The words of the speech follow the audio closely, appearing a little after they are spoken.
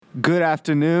Good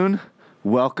afternoon.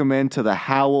 Welcome into the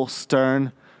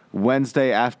Howell-Stern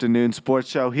Wednesday afternoon sports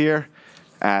show here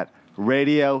at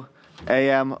Radio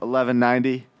AM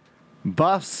 1190.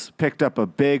 Buffs picked up a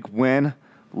big win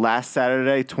last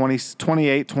Saturday,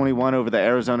 28-21 over the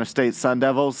Arizona State Sun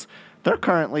Devils. They're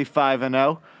currently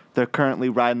 5-0. They're currently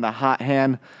riding the hot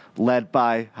hand led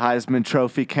by Heisman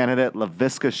Trophy candidate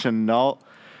Laviska Shenault.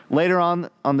 Later on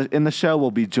in the show, we'll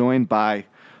be joined by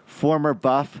former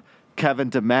Buff Kevin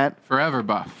Dement. Forever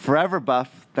Buff. Forever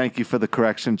Buff. Thank you for the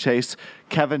correction, Chase.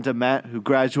 Kevin Dement, who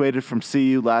graduated from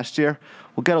CU last year.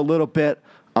 We'll get a little bit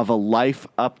of a life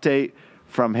update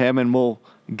from him, and we'll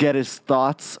get his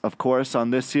thoughts, of course, on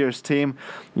this year's team.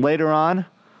 Later on,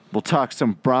 we'll talk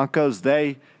some Broncos.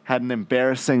 They had an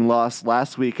embarrassing loss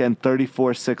last weekend,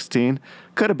 34-16.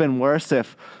 Could have been worse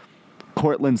if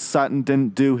Cortland Sutton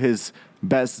didn't do his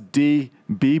best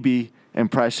DBB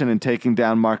impression in taking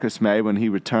down Marcus May when he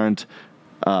returned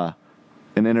an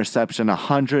interception,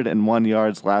 101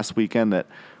 yards last weekend that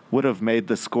would have made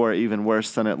the score even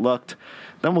worse than it looked.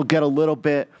 Then we'll get a little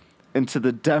bit into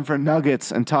the Denver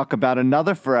Nuggets and talk about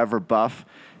another forever Buff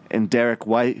in Derek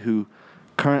White, who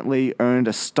currently earned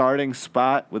a starting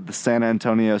spot with the San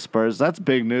Antonio Spurs. That's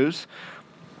big news.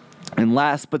 And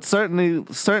last, but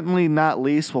certainly not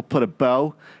least, we'll put a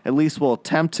bow, at least we'll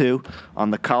attempt to,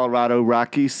 on the Colorado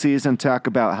Rockies season, talk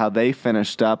about how they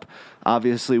finished up.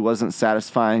 Obviously wasn't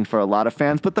satisfying for a lot of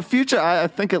fans, but the future, I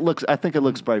think it looks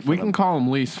bright for We them. can call them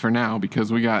least for now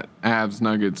because we got Avs,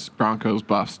 Nuggets, Broncos,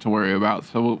 Buffs to worry about,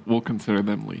 so we'll consider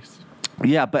them least.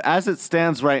 Yeah, but as it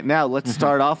stands right now, let's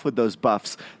start off with those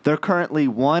Buffs. They're currently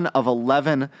one of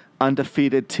 11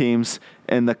 undefeated teams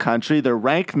in the country. They're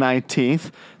ranked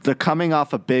 19th. They're coming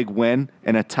off a big win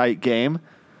in a tight game.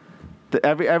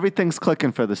 Everything's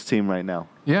clicking for this team right now.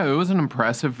 Yeah, it was an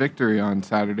impressive victory on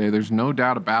Saturday. There's no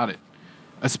doubt about it.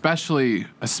 Especially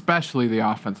the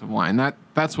offensive line.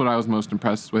 That's what I was most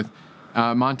impressed with.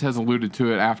 Montez alluded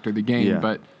to it after the game,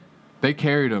 but they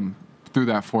carried them through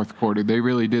that fourth quarter. They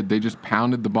really did. They just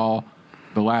pounded the ball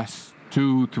the last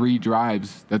 2-3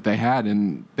 drives that they had,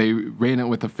 and they ran it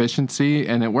with efficiency,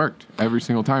 and it worked every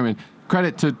single time. And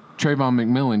credit to Trayvon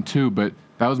McMillan, too, but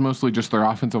that was mostly just their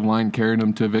offensive line carrying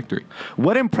them to victory.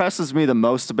 What impresses me the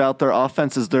most about their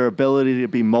offense is their ability to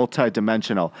be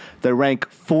multidimensional. They rank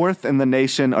fourth in the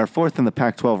nation, or fourth in the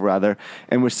Pac-12 rather,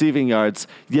 in receiving yards,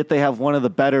 yet they have one of the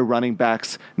better running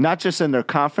backs, not just in their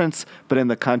conference, but in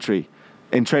the country,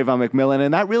 in Trayvon McMillan.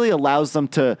 And that really allows them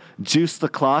to juice the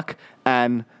clock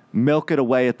and milk it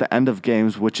away at the end of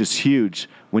games, which is huge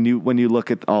when you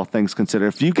look at all things considered.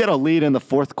 If you get a lead in the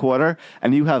fourth quarter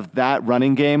and you have that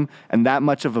running game and that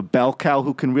much of a bell cow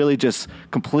who can really just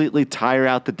completely tire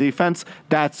out the defense,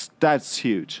 that's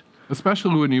huge.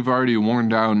 Especially when you've already worn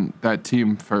down that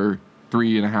team for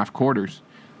 3.5 quarters.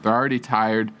 They're already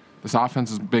tired. This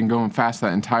offense has been going fast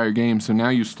that entire game, so now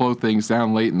you slow things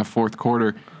down late in the fourth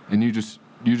quarter and you just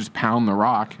pound the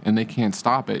rock and they can't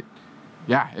stop it.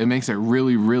 Yeah, it makes it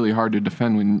really, really hard to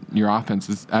defend when your offense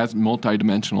is as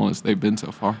multidimensional as they've been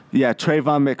so far. Yeah,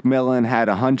 Trayvon McMillan had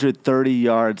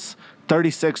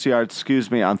 36 yards,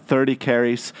 on 30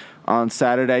 carries on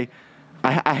Saturday.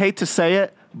 I hate to say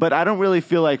it, but I don't really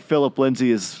feel like Phillip Lindsay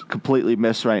is completely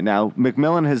missed right now.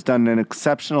 McMillan has done an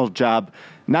exceptional job,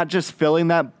 not just filling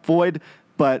that void,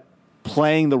 but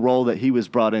playing the role that he was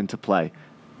brought in to play.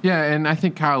 Yeah, and I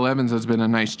think Kyle Evans has been a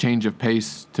nice change of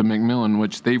pace to McMillan,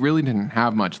 which they really didn't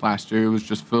have much last year. It was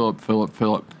just Phillip,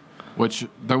 which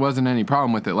there wasn't any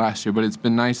problem with it last year, but it's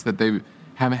been nice that they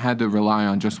haven't had to rely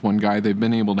on just one guy. They've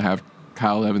been able to have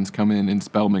Kyle Evans come in and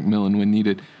spell McMillan when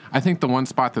needed. I think the one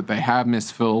spot that they have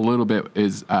missed Phil a little bit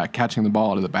is catching the ball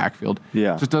out of the backfield.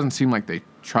 Yeah. It just doesn't seem like they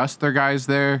trust their guys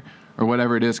there or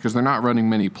whatever it is because they're not running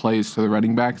many plays to the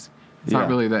running backs. It's not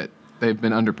really that they've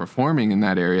been underperforming in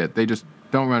that area. They just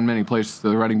don't run many plays to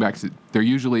the running backs. They're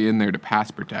usually in there to pass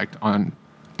protect on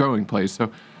throwing plays. So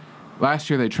last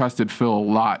year they trusted Phil a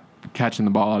lot catching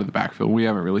the ball out of the backfield. We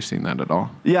haven't really seen that at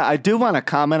all. Yeah, I do want to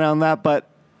comment on that, but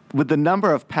with the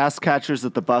number of pass catchers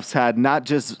that the Buffs had, not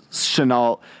just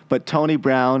Shenault, but Tony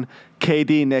Brown,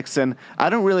 KD Nixon, I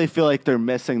don't really feel like they're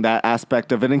missing that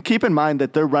aspect of it. And keep in mind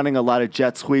that they're running a lot of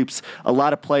jet sweeps, a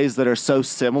lot of plays that are so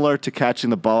similar to catching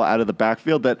the ball out of the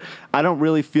backfield that I don't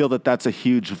really feel that that's a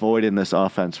huge void in this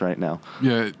offense right now.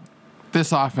 Yeah,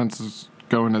 this offense is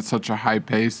going at such a high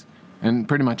pace, and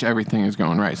pretty much everything is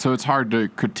going right. So it's hard to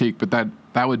critique, but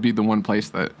that would be the one place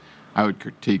that I would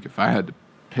critique if I had to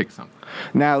pick something.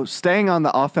 Now, staying on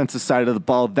the offensive side of the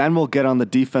ball, then we'll get on the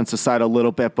defensive side a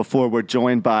little bit before we're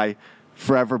joined by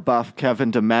forever buff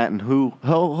Kevin Dement, and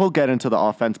he'll get into the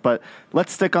offense. But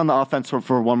let's stick on the offense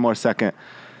for one more second.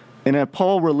 In a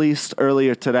poll released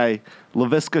earlier today,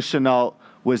 Laviska Shenault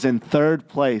was in third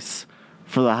place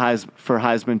for the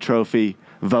Heisman Trophy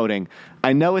voting.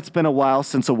 I know it's been a while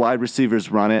since a wide receiver's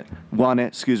won it,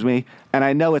 and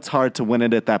I know it's hard to win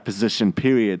it at that position,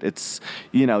 period. It's,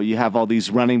 you have all these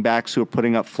running backs who are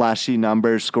putting up flashy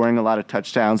numbers, scoring a lot of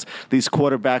touchdowns, these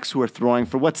quarterbacks who are throwing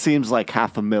for what seems like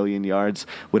 500,000 yards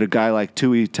with a guy like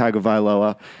Tua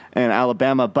Tagovailoa and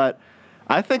Alabama, but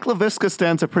I think Laviska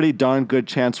stands a pretty darn good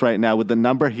chance right now with the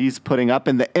number he's putting up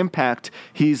and the impact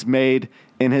he's made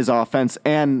in his offense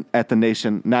and at the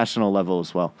national level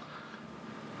as well.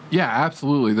 Yeah,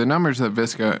 absolutely. The numbers that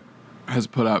Viska has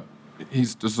put up,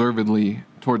 he's deservedly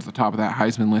towards the top of that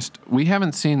Heisman list. We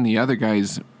haven't seen the other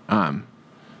guys.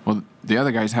 The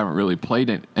other guys haven't really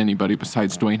played anybody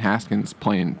besides Dwayne Haskins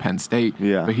playing Penn State.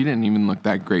 Yeah. But he didn't even look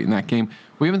that great in that game.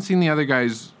 We haven't seen the other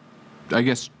guys, I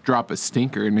guess, drop a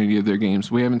stinker in any of their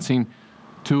games. We haven't seen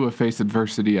Tua face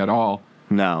adversity at all.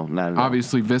 No, not at all.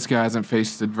 Obviously, Viska hasn't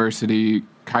faced adversity.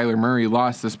 Kyler Murray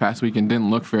lost this past week and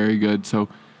didn't look very good. So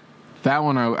that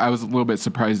one, I was a little bit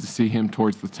surprised to see him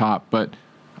towards the top. But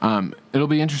it'll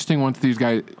be interesting once these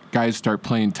guys start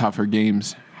playing tougher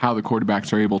games, how the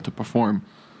quarterbacks are able to perform.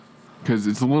 Because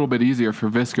it's a little bit easier for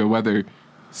Viska, whether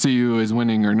CU is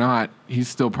winning or not, he's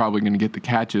still probably going to get the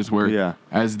catches,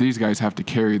 as these guys have to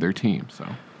carry their team.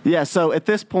 So at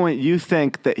this point, you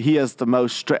think that he has the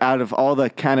most, out of all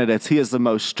the candidates, he has the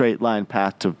most straight line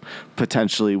path to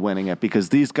potentially winning it because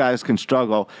these guys can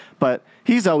struggle, but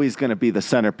he's always going to be the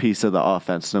centerpiece of the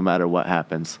offense no matter what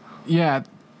happens. Yeah,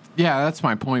 that's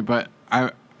my point, but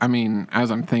I mean, as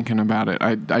I'm thinking about it,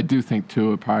 I do think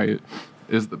Tua probably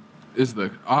is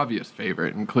the obvious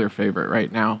favorite and clear favorite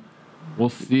right now. We'll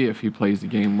see if he plays a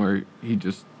game where he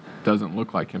just doesn't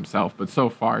look like himself, but so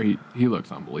far he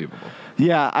looks unbelievable.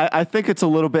 Yeah, I think it's a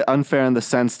little bit unfair in the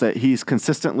sense that he's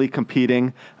consistently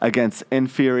competing against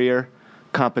inferior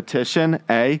competition,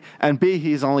 A, and B,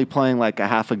 he's only playing like a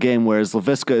half a game, whereas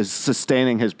Laviska is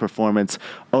sustaining his performance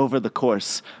over the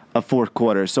course of 4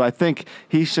 quarters. So I think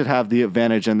he should have the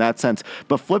advantage in that sense.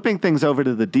 But flipping things over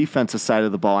to the defensive side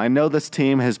of the ball, I know this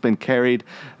team has been carried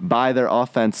by their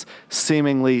offense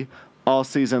seemingly all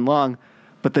season long,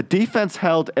 but the defense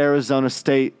held Arizona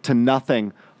State to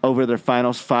nothing over their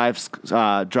final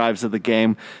 5 drives of the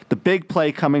game. The big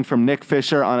play coming from Nick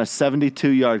Fisher on a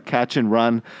 72-yard catch and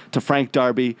run to Frank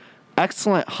Darby.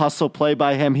 Excellent hustle play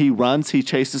by him. He runs, he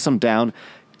chases him down,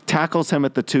 tackles him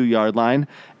at the 2-yard line,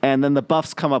 and then the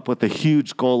Buffs come up with a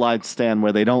huge goal line stand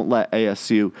where they don't let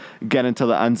ASU get into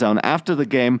the end zone. After the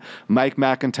game, Mike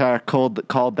McIntyre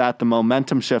called that the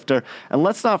momentum shifter. And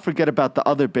let's not forget about the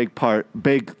other big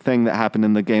thing that happened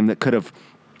in the game that could have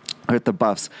hurt the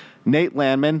Buffs. Nate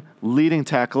Landman, leading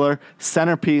tackler,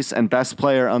 centerpiece, and best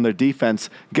player on their defense,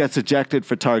 gets ejected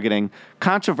for targeting.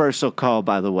 Controversial call,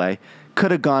 by the way. Could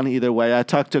have gone either way. I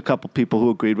talked to a couple people who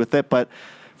agreed with it, but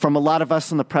from a lot of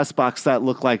us in the press box, that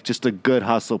looked like just a good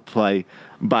hustle play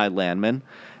by Landman.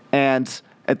 And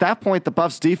at that point, the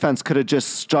Buffs defense could have just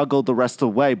struggled the rest of the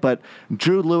way, but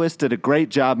Drew Lewis did a great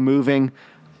job moving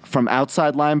from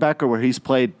outside linebacker where he's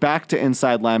played back to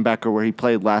inside linebacker where he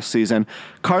played last season.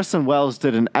 Carson Wells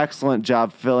did an excellent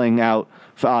job filling out,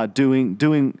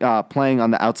 playing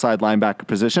on the outside linebacker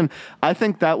position. I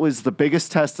think that was the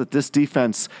biggest test that this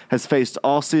defense has faced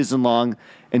all season long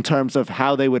in terms of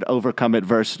how they would overcome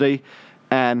adversity,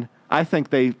 and I think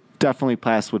they definitely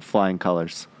passed with flying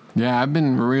colors. Yeah, I've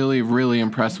been really, really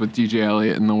impressed with DJ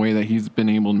Elliott and the way that he's been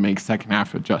able to make second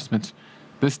half adjustments.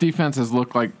 This defense has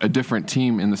looked like a different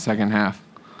team in the second half.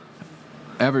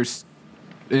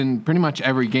 In pretty much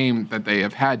every game that they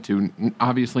have had to,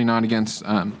 obviously not against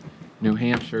New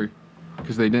Hampshire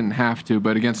because they didn't have to,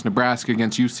 but against Nebraska,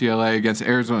 against UCLA, against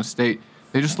Arizona State,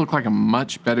 they just look like a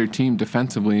much better team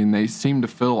defensively, and they seem to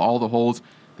fill all the holes.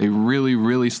 They really,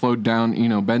 really slowed down,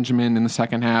 Benjamin in the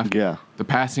second half. Yeah. The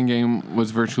passing game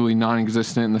was virtually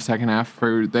non-existent in the second half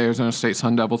for the Arizona State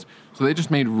Sun Devils. So they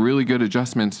just made really good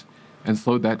adjustments and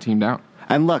slowed that team down.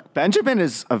 And look, Benjamin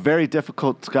is a very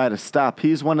difficult guy to stop.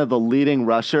 He's one of the leading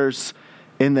rushers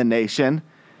in the nation.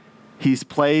 He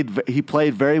played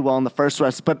very well in the first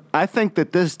rest, but I think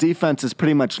that this defense is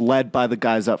pretty much led by the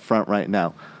guys up front right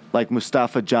now, like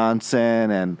Mustafa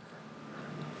Johnson and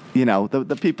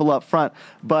the people up front.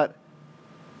 But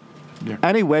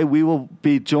Anyway, we will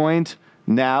be joined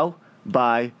now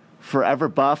by Forever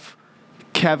Buff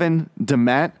Kevin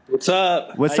Dement. What's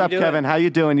up? What's up, Kevin? How you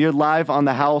doing? You're live on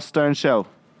the Howell-Stern show.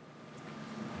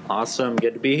 Awesome.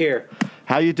 Good to be here.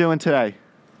 How you doing today?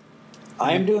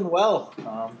 I am doing well.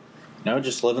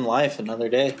 Just living life another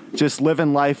day. Just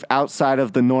living life outside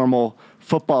of the normal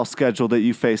football schedule that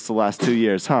you faced the last 2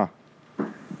 years, huh?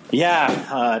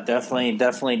 Yeah,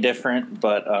 definitely different,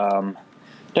 but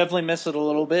definitely miss it a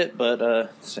little bit.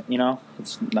 But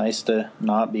it's nice to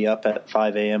not be up at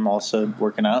 5 a.m. also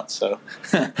working out. So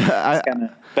it's kind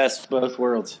of best of both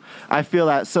worlds. I feel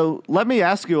that. So let me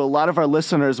ask you, a lot of our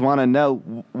listeners want to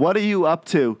know, what are you up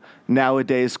to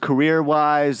nowadays,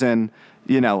 career-wise and,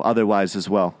 otherwise as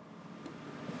well?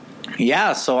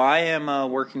 Yeah, so I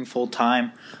am working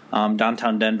full-time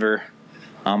downtown Denver.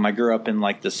 I grew up in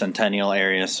like the Centennial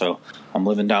area, so I'm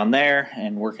living down there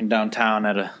and working downtown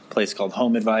at a place called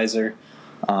Home Advisor.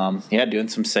 Doing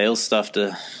some sales stuff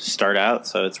to start out,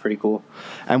 so it's pretty cool.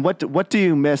 And what do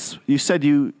you miss? You said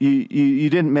you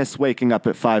didn't miss waking up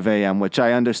at 5 a.m., which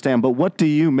I understand, but what do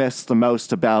you miss the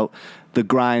most about the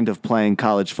grind of playing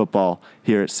college football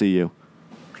here at CU?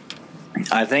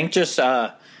 I think just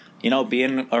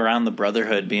being around the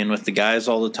brotherhood, being with the guys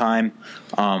all the time,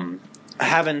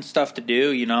 having stuff to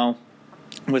do,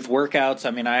 with workouts.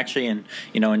 I mean, I actually,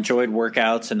 enjoyed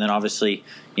workouts, and then obviously,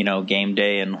 game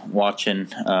day and watching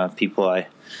people I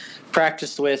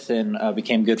practiced with and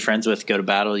became good friends with go to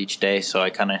battle each day. So I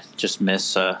kind of just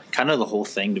miss kind of the whole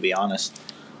thing, to be honest.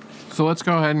 So let's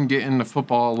go ahead and get into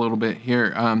football a little bit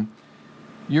here.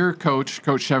 Your coach,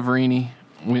 Coach Cheverini,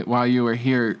 while you were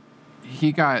here,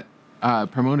 he got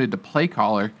promoted to play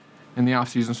caller in the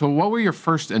offseason. So what were your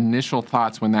first initial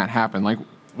thoughts when that happened? Like,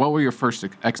 what were your first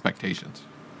expectations?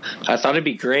 I thought it'd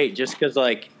be great just because,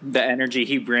 like, the energy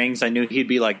he brings, I knew he'd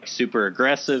be, like, super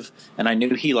aggressive, and I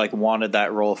knew he, like, wanted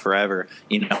that role forever.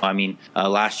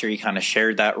 Last year he kind of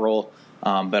shared that role,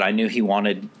 but I knew he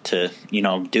wanted to,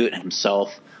 do it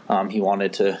himself. He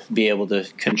wanted to be able to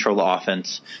control the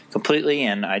offense completely,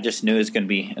 and I just knew it was going to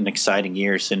be an exciting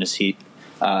year as soon as he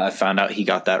found out he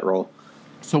got that role.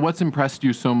 So what's impressed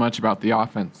you so much about the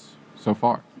offense so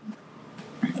far?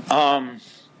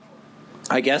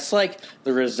 I guess, like,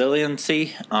 the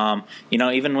resiliency,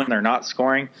 even when they're not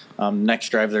scoring, next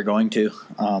drive they're going to.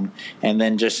 And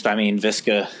then just,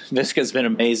 Viska's been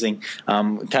amazing.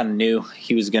 Kind of knew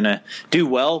he was going to do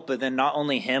well, but then not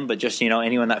only him, but just,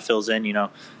 anyone that fills in,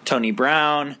 Tony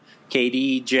Brown,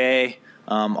 KD, Jay,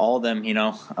 all of them,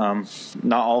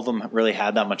 not all of them really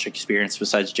had that much experience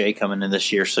besides Jay coming in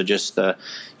this year. So just,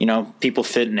 people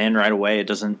fitting in right away. It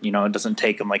doesn't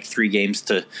take them like 3 games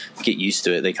to get used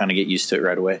to it. They kind of get used to it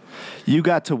right away. You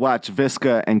got to watch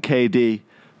Viska and KD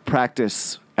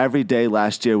practice every day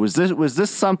last year. Was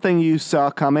this something you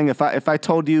saw coming? If I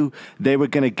told you they were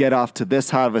going to get off to this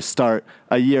hard of a start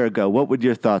a year ago, what would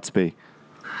your thoughts be?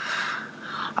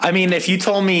 I mean, if you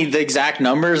told me the exact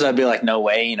numbers, I'd be like, no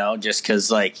way, just because,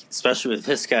 like, especially with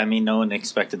Viska, no one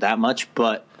expected that much.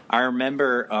 But I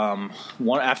remember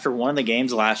after one of the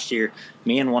games last year,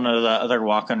 me and one of the other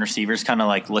walk-on receivers kind of,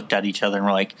 like, looked at each other and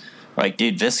were like,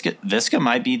 dude, Viska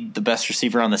might be the best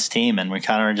receiver on this team. And we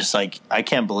kind of were just like, I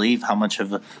can't believe how much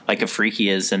of a freak he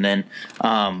is. And then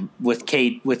with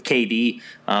KD,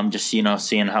 just,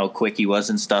 seeing how quick he was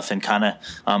and stuff. And kind of,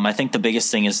 I think the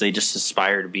biggest thing is they just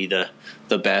aspire to be the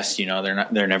best.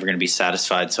 They're never going to be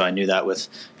satisfied. So I knew that with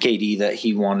KD that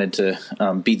he wanted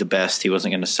to be the best. He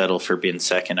wasn't going to settle for being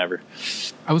second ever.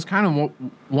 I was kind of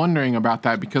wondering about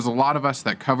that because a lot of us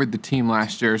that covered the team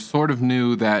last year sort of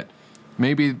knew that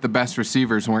maybe the best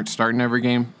receivers weren't starting every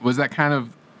game. Was that kind of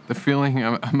the feeling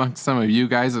amongst some of you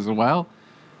guys as well?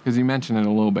 Because you mentioned it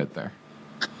a little bit there.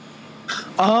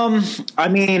 All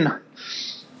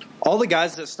the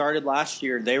guys that started last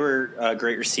year, they were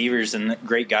great receivers and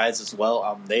great guys as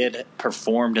well. They had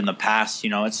performed in the past.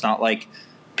 It's not like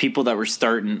people that were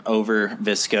starting over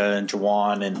Viska and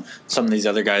Juwan and some of these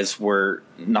other guys were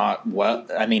not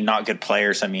good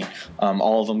players.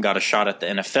 All of them got a shot at the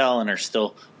NFL and are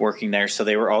still working there, so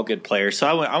they were all good players. So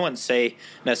I wouldn't say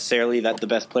necessarily that the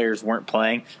best players weren't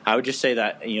playing. I would just say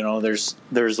that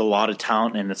there's a lot of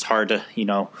talent and it's hard to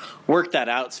work that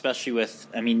out, especially with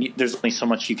there's only so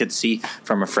much you could see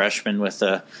from a freshman with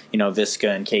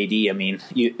Viska and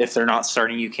KD. If they're not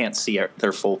starting, you can't see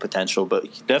their full potential, but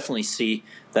you definitely see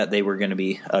that they were going to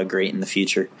be great in the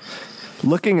future.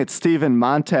 Looking at Steven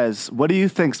Montez, what do you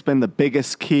think's been the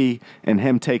biggest key in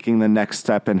him taking the next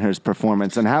step in his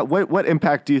performance, and what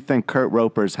impact do you think Kurt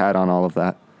Roper's had on all of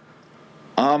that?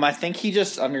 I think he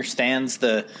just understands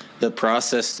the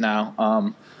process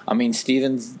now.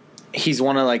 Steven's he's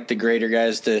one of like the greater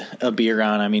guys to be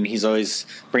around. He's always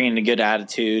bringing a good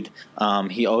attitude.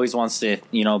 He always wants to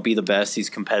be the best. He's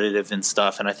competitive and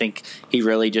stuff, and I think he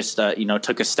really just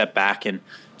took a step back and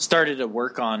started to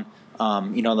work on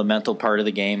the mental part of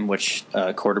the game, which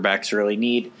quarterbacks really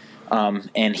need.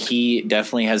 And he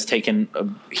definitely has taken a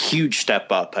huge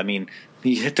step up.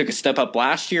 he took a step up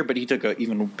last year, but he took an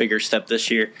even bigger step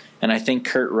this year. And I think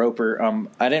Kurt Roper,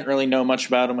 I didn't really know much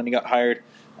about him when he got hired,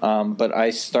 but I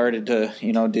started to,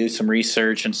 do some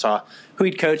research and saw who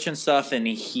he'd coach and stuff. And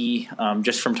he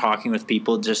just from talking with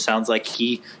people, just sounds like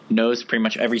he knows pretty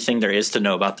much everything there is to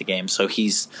know about the game. So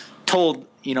he's told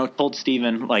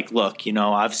Steven, like, look,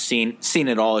 I've seen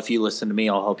it all. If you listen to me,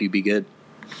 I'll help you be good.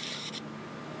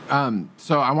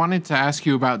 So I wanted to ask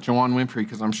you about Juwann Winfree,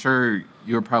 because I'm sure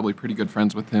you were probably pretty good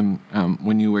friends with him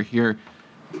when you were here.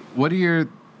 What are your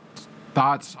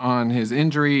thoughts on his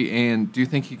injury, and do you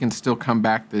think he can still come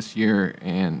back this year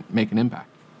and make an impact?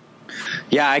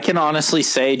 Yeah, I can honestly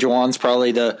say Juwann's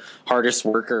probably the hardest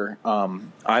worker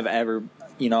I've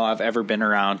ever been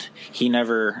around. He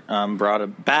never brought a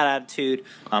bad attitude.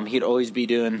 He'd always be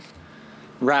doing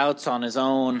routes on his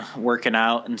own, working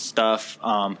out and stuff.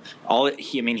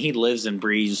 He lives and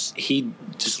breathes. He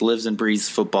just lives and breathes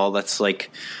football. That's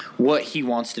like what he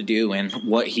wants to do and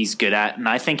what he's good at. And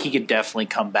I think he could definitely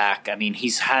come back. I mean,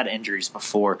 he's had injuries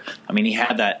before. I mean, he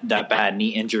had that bad knee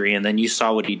injury, and then you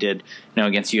saw what he did,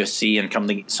 against USC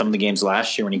and some of the games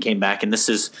last year when he came back. And this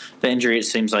is the injury it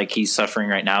seems like he's suffering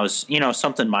right now is,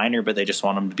 something minor, but they just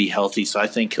want him to be healthy. So I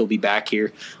think he'll be back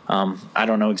here. I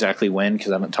don't know exactly when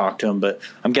because I haven't talked to him, but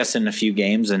I'm guessing a few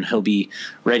games and he'll be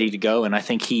ready to go. And I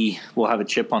think he will have a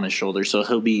chip on his shoulder, so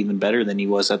he'll be even better than he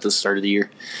was at the start of the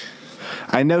year.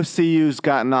 I know CU's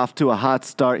gotten off to a hot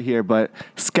start here, but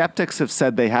skeptics have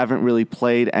said they haven't really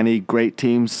played any great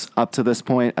teams up to this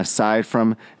point, aside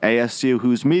from ASU,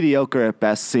 who's mediocre at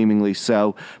best, seemingly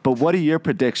so. But what are your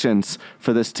predictions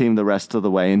for this team the rest of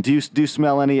the way? And do you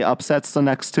smell any upsets the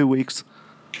next 2 weeks?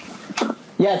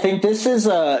 Yeah, I think this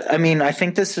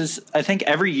is. I think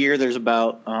every year there's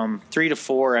about 3 to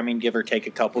 4. I mean, give or take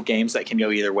a couple games that can go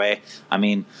either way. I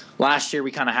mean, last year we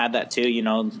kind of had that too.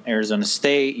 Arizona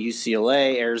State,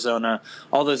 UCLA, Arizona,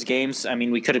 all those games. I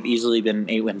mean, we could have easily been an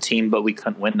 8-win team, but we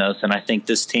couldn't win those. And I think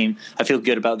this team. I feel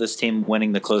good about this team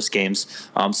winning the close games.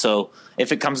 So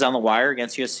if it comes down the wire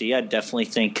against USC, I definitely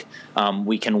think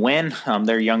we can win.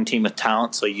 They're a young team with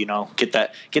talent, so get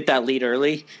that lead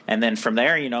early, and then from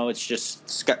there, it's just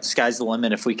sky's the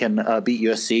limit. If we can beat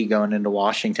USC going into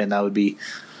Washington, that would be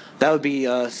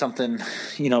something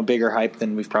bigger hype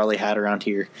than we've probably had around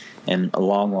here in a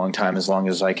long, long time, as long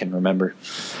as I can remember.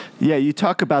 Yeah, you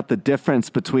talk about the difference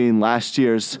between last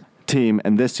year's team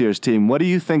and this year's team. What do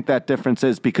you think that difference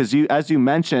is? Because as you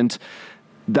mentioned,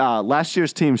 last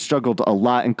year's team struggled a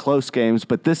lot in close games,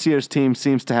 but this year's team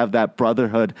seems to have that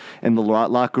brotherhood in the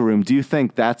locker room. Do you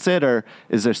think that's it, or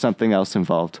is there something else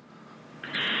involved?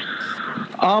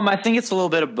 I think it's a little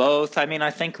bit of both. I mean,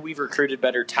 I think we've recruited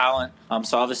better talent,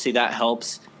 so obviously that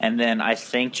helps. And then I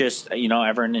think just,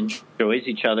 everyone enjoys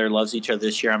each other, loves each other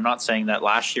this year. I'm not saying that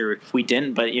last year we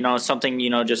didn't, but, something,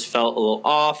 just felt a little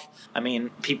off. I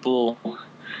mean,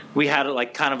 we had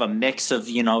like kind of a mix of,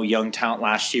 young talent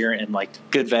last year and like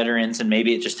good veterans, and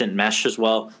maybe it just didn't mesh as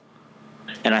well.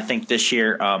 And I think this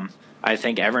year, I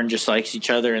think everyone just likes each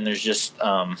other, and there's just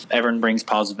everyone brings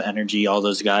positive energy. All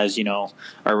those guys,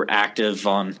 are active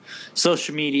on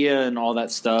social media and all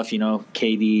that stuff.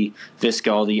 KD,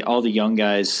 Visca, all the young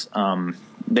guys,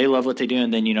 they love what they do.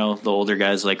 And then, the older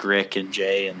guys like Rick and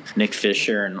Jay and Nick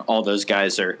Fisher and all those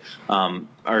guys are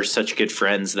such good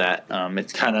friends that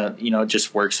it's kind of,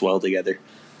 just works well together.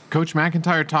 Coach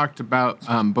McIntyre talked about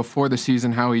before the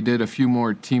season how he did a few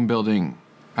more team building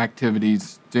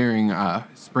activities during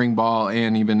spring ball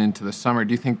and even into the summer.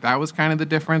 Do you think that was kind of the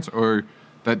difference, or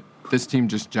that this team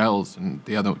just gels and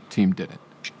the other team didn't?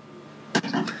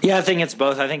 Yeah, I think it's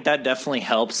both. I think that definitely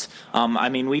helps.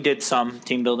 We did some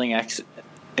team building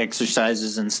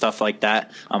exercises and stuff like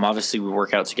that. Obviously, we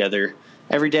work out together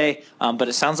every day, but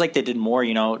it sounds like they did more,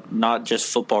 not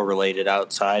just football related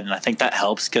outside. And I think that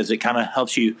helps because it kind of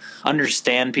helps you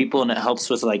understand people, and it helps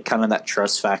with like kind of that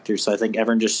trust factor. So I think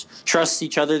everyone just trusts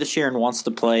each other this year and wants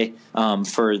to play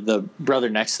for the brother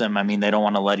next to them. I mean, they don't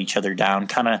want to let each other down.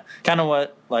 Kind of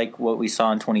what we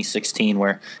saw in 2016,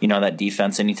 where, that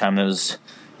defense, anytime it was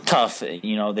tough,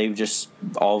 they just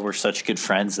all were such good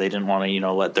friends. They didn't want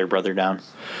to, let their brother down.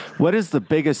 What is the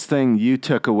biggest thing you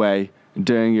took away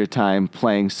during your time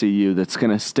playing CU that's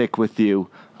going to stick with you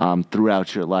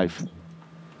throughout your life?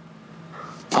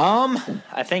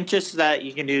 I think just that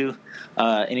you can do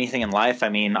anything in life. I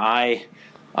mean, I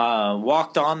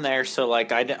walked on there, so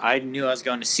I knew I was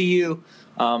going to CU.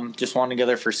 Just wanted to go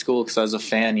there for school because I was a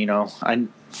fan,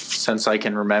 since I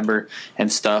can remember and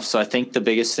stuff. So I think the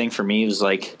biggest thing for me was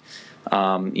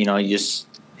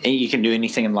you can do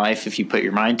anything in life if you put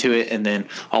your mind to it. And then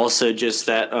also just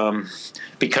that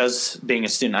because being a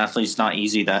student athlete is not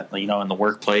easy, that, in the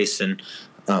workplace and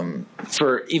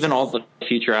for even all the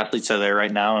future athletes that are there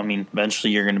right now, I mean,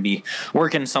 eventually you're going to be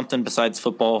working something besides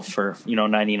football for,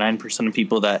 99% of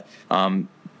people that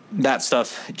that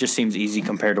stuff just seems easy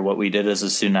compared to what we did as a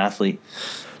student athlete.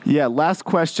 Yeah, last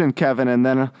question, Kevin, and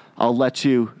then I'll let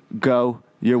you go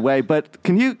your way. But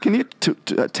can you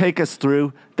take us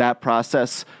through that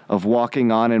process of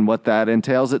walking on and what that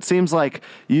entails? It seems like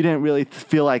you didn't really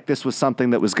feel like this was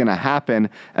something that was going to happen,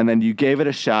 and then you gave it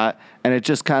a shot, and it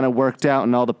just kind of worked out,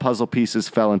 and all the puzzle pieces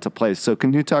fell into place. So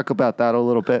can you talk about that a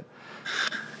little bit?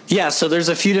 Yeah, so there's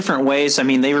a few different ways. I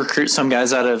mean, they recruit some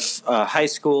guys out of high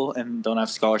school and don't have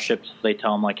scholarships. They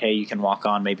tell them, like, hey, you can walk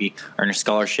on, maybe earn a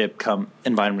scholarship, come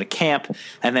invite them to camp.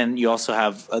 And then you also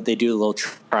have they do a little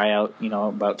tryout,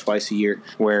 about twice a year,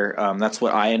 where that's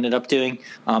what I ended up doing.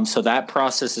 So that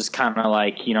process is kind of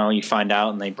like, you find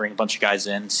out and they bring a bunch of guys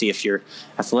in, see if you're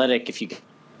athletic, if you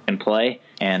can play.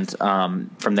 And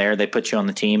from there, they put you on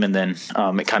the team, and then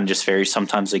it kind of just varies.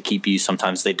 Sometimes they keep you,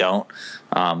 sometimes they don't.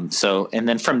 And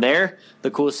then from there,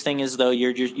 the coolest thing is, though,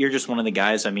 you're just one of the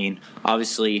guys. I mean,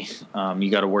 obviously,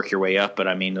 you got to work your way up, but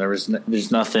I mean, there's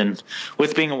nothing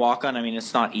with being a walk-on. I mean,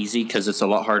 it's not easy because it's a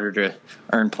lot harder to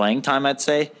earn playing time, I'd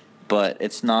say, but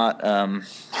it's not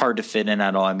hard to fit in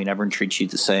at all. I mean, everyone treats you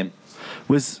the same.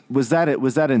 Was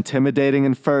that intimidating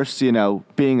in first,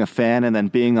 being a fan and then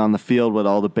being on the field with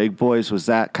all the big boys? Was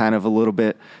that kind of a little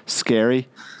bit scary?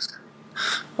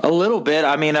 A little bit.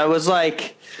 I mean, I was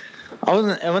like, I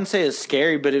wouldn't say it was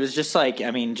scary, but it was just like,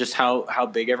 I mean, just how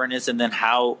big everyone is, and then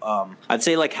how I'd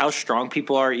say like how strong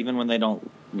people are even when they don't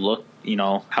look,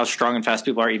 how strong and fast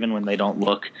people are even when they don't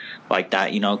look like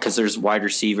that, because there's wide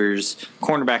receivers,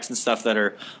 cornerbacks and stuff that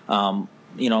are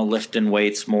lifting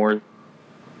weights more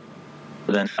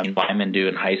than linemen do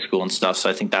in high school and stuff. So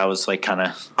I think that was like kind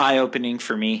of eye-opening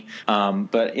for me.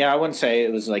 But yeah, I wouldn't say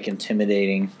it was like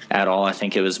intimidating at all. I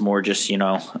think it was more just,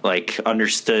 like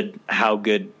understood how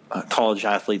good college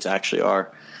athletes actually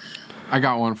are. I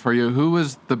got one for you. Who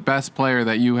was the best player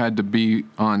that you had to be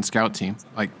on scout team?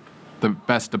 Like the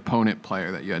best opponent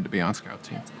player that you had to be on scout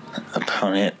team?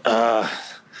 Opponent.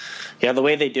 Yeah, the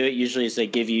way they do it usually is they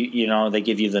give you, they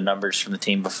give you the numbers from the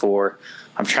team before.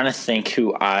 I'm trying to think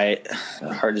who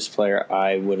the hardest player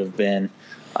I would have been.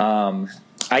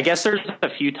 I guess there's a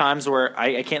few times where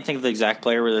I can't think of the exact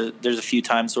player. Where there's a few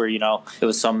times where it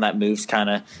was someone that moves kind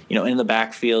of in the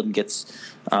backfield and gets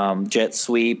jet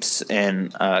sweeps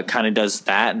and kind of does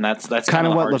that, and that's kind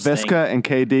of what Laviska and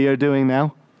KD are doing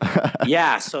now.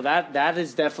 Yeah, so that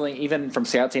is definitely, even from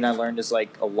scout team I learned, is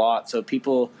like a lot. So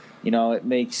people, it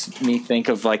makes me think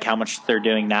of like how much they're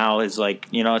doing now is like,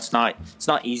 it's not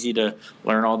easy to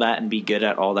learn all that and be good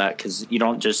at all that, because you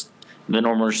don't just, the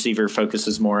normal receiver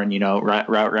focuses more on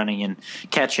route running and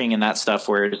catching and that stuff,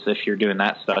 whereas if you're doing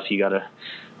that stuff, you got to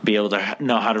be able to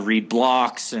know how to read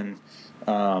blocks and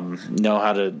know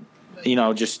how to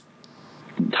just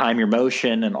time your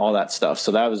motion and all that stuff.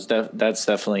 So that's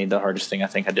definitely the hardest thing I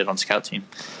think I did on scout team.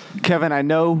 Kevin, I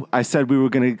know I said we were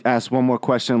going to ask one more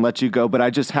question and let you go, but I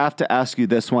just have to ask you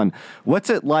this one. What's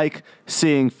it like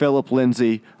seeing Phillip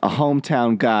Lindsay, a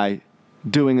hometown guy,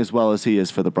 doing as well as he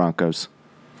is for the Broncos?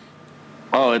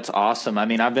 Oh, it's awesome. I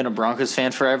mean, I've been a Broncos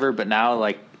fan forever, but now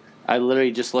like I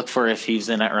literally just look for if he's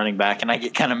in at running back, and I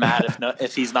get kind of mad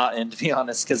if he's not in, to be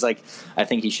honest, because like I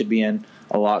think he should be in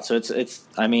a lot. So it's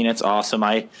awesome.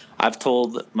 I've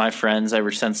told my friends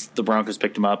ever since the Broncos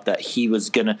picked him up that he was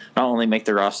gonna not only make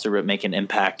the roster but make an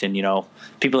impact. And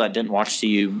people that didn't watch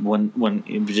CU when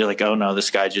you're like, oh no, this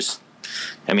guy just.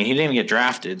 I mean, he didn't even get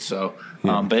drafted, so.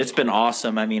 But it's been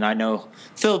awesome. I mean, I know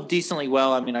Phil decently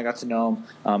well. I mean, I got to know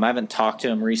him. I haven't talked to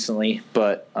him recently,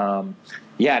 but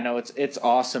yeah, no, it's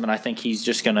awesome, and I think he's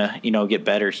just gonna get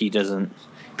better.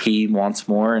 He wants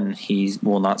more, and he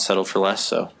will not settle for less.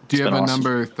 So do you have a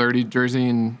number 30 jersey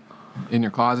in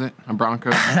your closet, a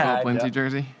Broncos Phillip Lindsay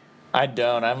jersey? I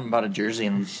don't. I haven't bought a jersey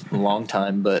in a long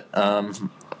time, but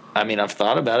I mean, I've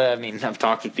thought about it. I mean, I've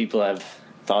talked with people I've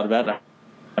thought about it.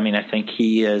 I mean, I think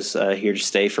he is here to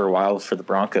stay for a while for the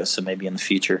Broncos, so maybe in the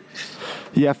future.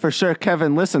 Yeah, for sure.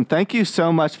 Kevin, listen, thank you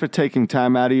so much for taking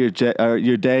time out of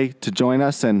your day to join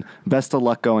us, and best of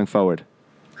luck going forward.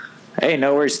 Hey,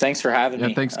 no worries. Thanks for having me.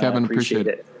 Yeah, thanks, Kevin. Appreciate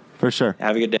it. For sure.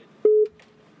 Have a good day.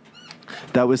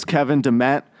 That was Kevin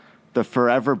Dement, the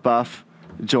forever buff,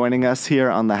 joining us here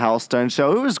on the Howell-Stern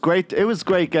Show. It was great. It was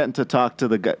great getting to talk to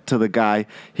the guy,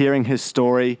 hearing his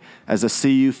story as a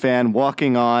CU fan,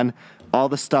 walking on, all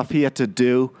the stuff he had to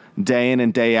do day in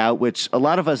and day out, which a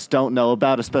lot of us don't know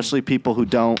about, especially people who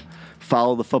don't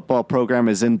follow the football program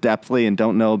as in-depthly and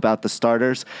don't know about the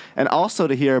starters. And also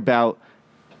to hear about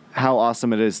how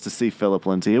awesome it is to see Philip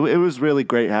Lindsay. It was really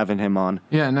great having him on.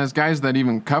 Yeah, and as guys that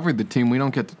even covered the team, we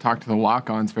don't get to talk to the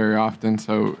walk-ons very often,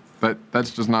 so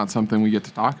that's just not something we get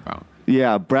to talk about.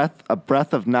 Yeah, a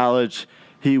breath of knowledge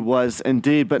he was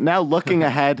indeed. But now looking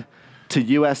ahead to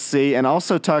USC and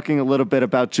also talking a little bit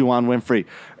about Juwan Winfrey.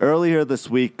 Earlier this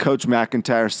week, Coach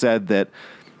McIntyre said that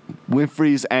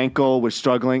Winfrey's ankle was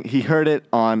struggling. He hurt it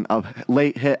on a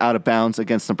late hit out of bounds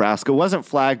against Nebraska. It wasn't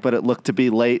flagged, but it looked to be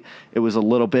late. It was a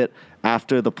little bit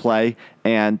after the play.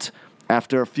 And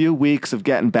after a few weeks of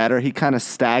getting better, he kind of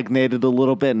stagnated a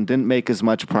little bit and didn't make as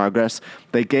much progress.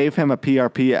 They gave him a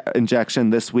PRP injection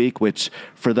this week, which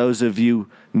for those of you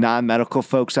non-medical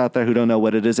folks out there who don't know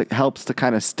what it is, it helps to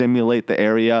kind of stimulate the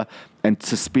area and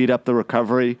to speed up the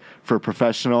recovery for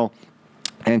professional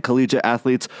and collegiate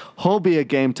athletes. He'll be a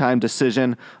game time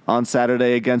decision on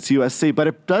Saturday against USC, but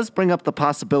it does bring up the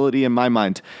possibility in my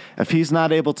mind. If he's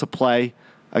not able to play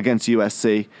against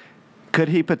USC, could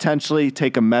he potentially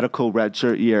take a medical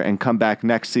redshirt year and come back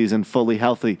next season fully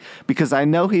healthy? Because I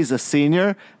know he's a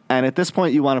senior, and at this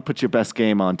point you want to put your best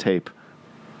game on tape.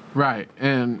 Right,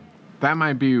 and that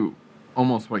might be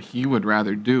almost what he would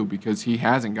rather do because he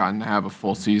hasn't gotten to have a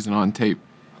full season on tape.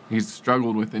 He's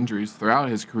struggled with injuries throughout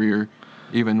his career.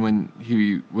 Even when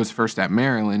he was first at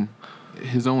Maryland,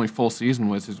 his only full season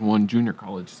was his one junior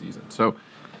college season. So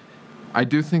I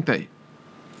do think that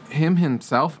him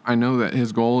himself, I know that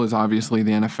his goal is obviously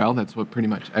the NFL. That's what pretty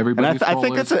much everybody's goal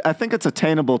is. I think it's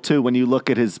attainable, too, when you look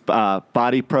at his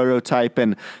body prototype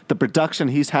and the production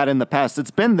he's had in the past.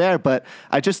 It's been there, but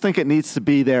I just think it needs to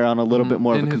be there on a little bit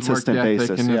more of a consistent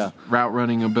basis. And his route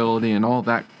running ability and all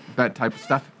that type of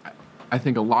stuff. I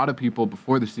think a lot of people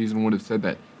before the season would have said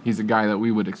that he's a guy that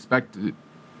we would expect to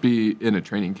be in a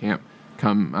training camp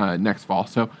come next fall.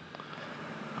 So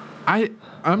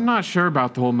I'm not sure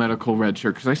about the whole medical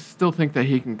redshirt because I still think that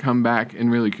he can come back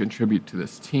and really contribute to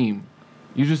this team.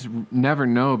 You just never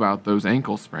know about those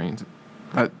ankle sprains.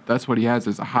 That's what he has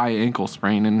is a high ankle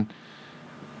sprain,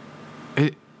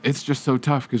 and it's just so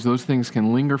tough because those things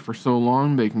can linger for so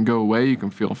long. They can go away. You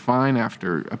can feel fine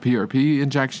after a PRP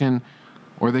injection,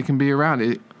 or they can be around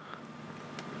it.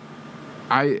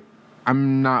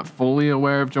 I'm not fully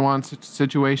aware of Juwan's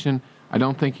situation. I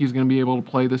don't think he's going to be able to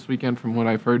play this weekend from what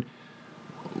I've heard.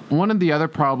 One of the other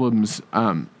problems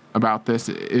about this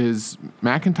is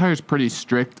McIntyre's pretty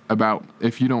strict about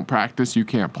if you don't practice, you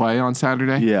can't play on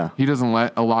Saturday. Yeah. He doesn't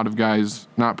let a lot of guys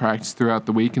not practice throughout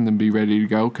the week and then be ready to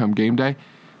go come game day.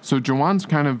 So Juwan's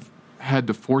kind of had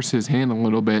to force his hand a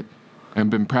little bit and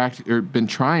been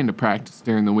trying to practice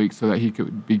during the week so that he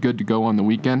could be good to go on the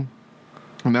weekend.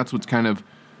 And that's what's kind of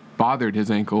bothered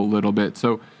his ankle a little bit.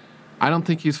 So I don't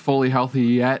think he's fully healthy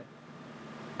yet.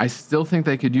 I still think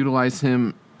they could utilize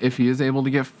him if he is able to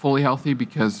get fully healthy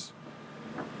because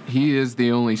he is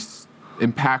the only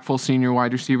impactful senior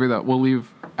wide receiver that will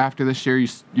leave after this year.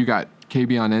 You got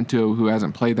Kabion Ento, who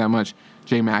hasn't played that much,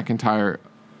 Jay McIntyre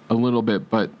a little bit,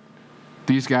 but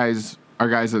these guys are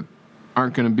guys that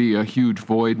aren't going to be a huge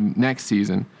void next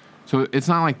season. So it's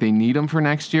not like they need him for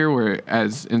next year,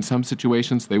 whereas in some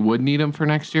situations they would need him for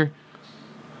next year.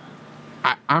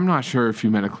 I'm not sure if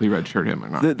you medically redshirt him or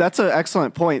not. That's an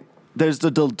excellent point. There's the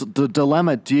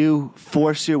dilemma. Do you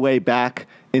force your way back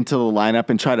into the lineup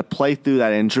and try to play through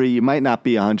that injury? You might not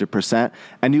be 100%,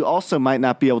 and you also might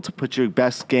not be able to put your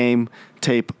best game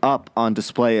tape up on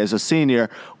display as a senior,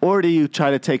 or do you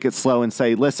try to take it slow and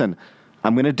say, listen,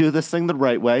 I'm going to do this thing the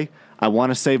right way. I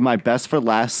want to save my best for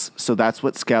last, so that's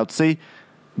what scouts see.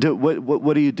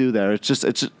 What do you do there? It's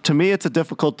to me, it's a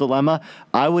difficult dilemma.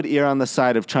 I would err on the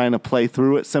side of trying to play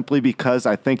through it simply because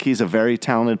I think he's a very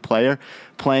talented player.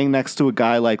 Playing next to a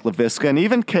guy like Laviska and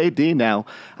even KD now,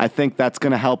 I think that's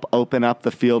going to help open up the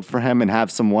field for him and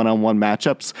have some one-on-one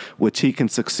matchups, which he can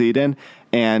succeed in.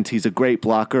 And he's a great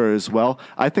blocker as well.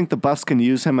 I think the Buffs can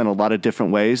use him in a lot of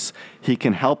different ways. He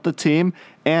can help the team,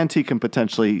 and he can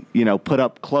potentially, put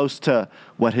up close to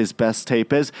what his best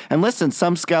tape is. And listen,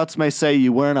 some scouts may say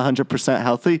you weren't 100%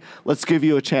 healthy. Let's give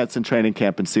you a chance in training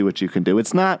camp and see what you can do.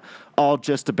 It's not all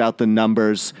just about the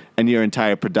numbers and your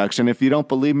entire production. If you don't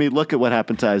believe me, look at what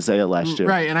happened to Isaiah last year.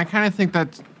 Right, and I kind of think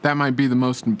that might be the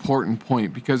most important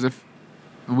point because if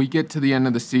we get to the end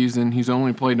of the season, he's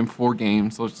only played in 4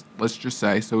 games, let's just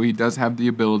say, so he does have the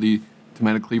ability to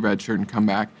medically redshirt and come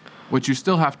back, which you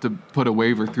still have to put a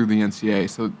waiver through the NCAA,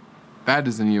 so that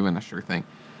isn't even a sure thing.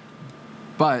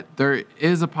 But there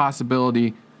is a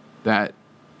possibility that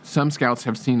some scouts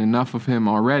have seen enough of him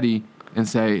already and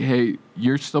say, hey,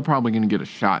 you're still probably going to get a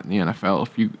shot in the NFL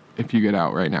if you get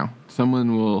out right now.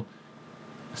 Someone will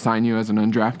sign you as an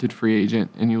undrafted free agent,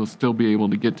 and you will still be able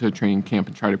to get to a training camp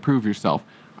and try to prove yourself.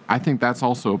 I think that's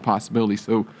also a possibility.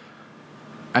 So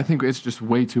I think it's just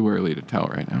way too early to tell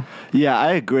right now. Yeah,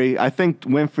 I agree. I think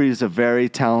Winfrey is a very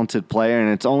talented player, and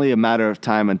it's only a matter of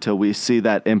time until we see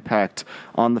that impact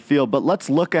on the field. But let's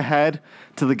look ahead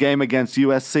to the game against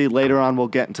USC. Later on, we'll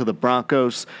get into the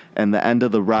Broncos and the end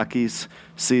of the Rockies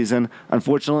season,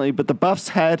 unfortunately. But the Buffs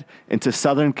head into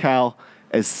Southern Cal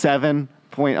as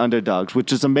 7-point underdogs,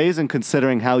 which is amazing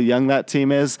considering how young that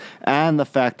team is and the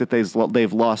fact that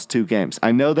they've lost 2 games.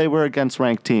 I know they were against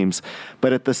ranked teams,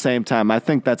 but at the same time, I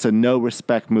think that's a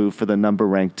no-respect move for the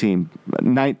number-ranked team,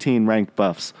 19 ranked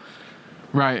Buffs.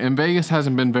 Right, and Vegas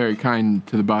hasn't been very kind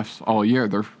to the Buffs all year.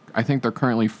 I think they're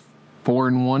currently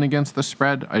 4-1 against the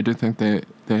spread. I do think they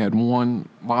had 1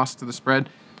 loss to the spread,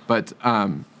 but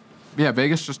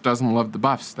Vegas just doesn't love the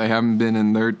Buffs. They haven't been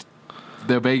in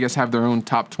the Vegas have their own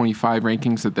top 25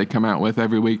 rankings that they come out with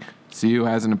every week. CU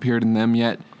hasn't appeared in them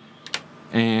yet.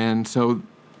 And so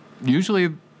usually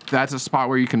that's a spot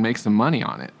where you can make some money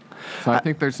on it. So I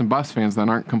think there's some Buffs fans that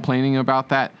aren't complaining about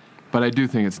that, but I do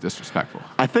think it's disrespectful.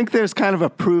 I think there's kind of a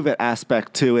prove it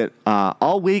aspect to it.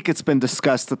 All week it's been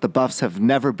discussed that the Buffs have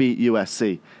never beat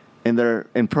USC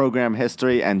in program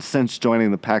history and since joining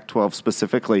the Pac-12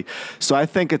 specifically. So I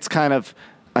think it's kind of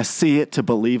a see it to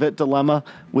believe it dilemma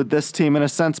with this team in a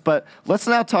sense. But let's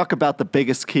now talk about the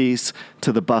biggest keys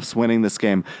to the Buffs winning this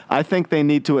game. I think they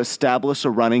need to establish a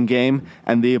running game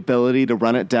and the ability to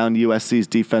run it down USC's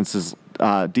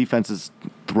defense's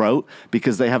throat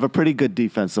because they have a pretty good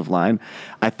defensive line.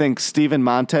 I think Steven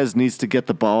Montez needs to get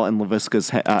the ball in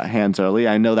Laviska's hands early.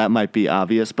 I know that might be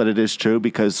obvious, but it is true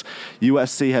because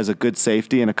USC has a good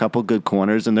safety and a couple good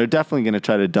corners, and they're definitely going to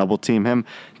try to double team him,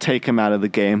 take him out of the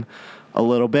game a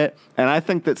little bit. And I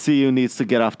think that CU needs to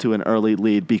get off to an early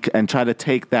lead and try to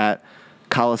take that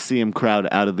Coliseum crowd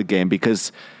out of the game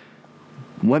because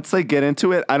once they get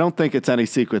into it, I don't think it's any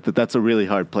secret that that's a really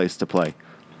hard place to play.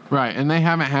 Right, and they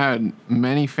haven't had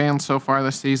many fans so far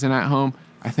this season at home.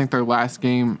 I think their last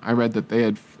game, I read that they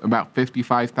had about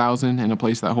 55,000 in a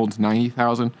place that holds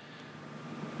 90,000,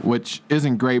 which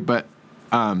isn't great, but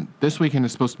this weekend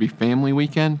is supposed to be family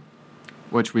weekend,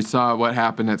 which we saw what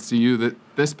happened at CU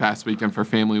this past weekend for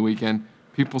family weekend.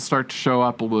 People start to show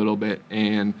up a little bit,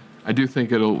 and I do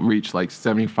think it'll reach like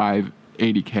 75,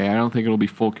 80K. I don't think it'll be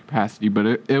full capacity, but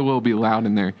it will be loud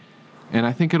in there. And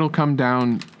I think it'll come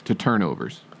down to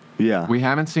turnovers. Yeah. We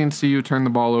haven't seen CU turn the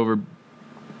ball over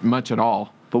much at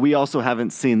all. But we also haven't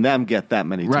seen them get that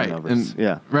many turnovers.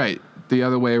 Right. The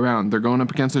other way around. They're going up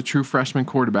against a true freshman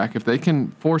quarterback. If they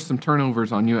can force some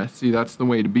turnovers on USC, that's the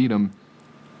way to beat them.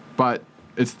 But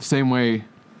it's the same way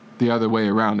the other way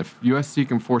around. If USC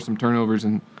can force some turnovers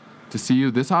and to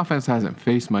CU, this offense hasn't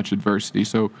faced much adversity.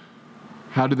 So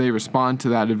how do they respond to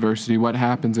that adversity? What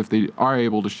happens if they are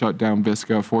able to shut down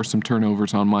Visca, force some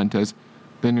turnovers on Montez?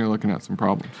 Then you're looking at some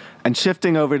problems. And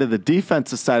shifting over to the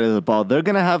defensive side of the ball, they're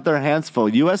going to have their hands full.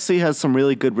 USC has some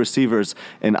really good receivers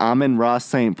in Amon-Ra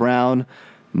St. Brown,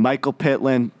 Michael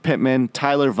Pittman,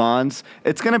 Tyler Vaughns.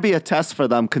 It's going to be a test for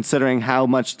them considering how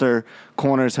much their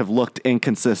corners have looked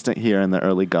inconsistent here in the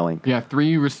early going. Yeah,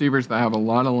 3 receivers that have a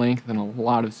lot of length and a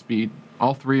lot of speed.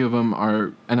 All 3 of them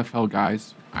are NFL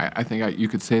guys. I think you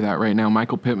could say that right now.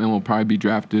 Michael Pittman will probably be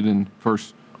drafted in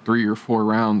first 3 or 4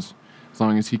 rounds as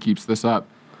long as he keeps this up.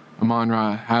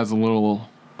 Amon-Ra has a little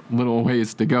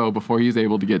ways to go before he's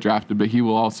able to get drafted, but he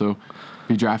will also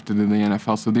be drafted in the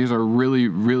NFL. So these are really,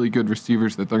 really good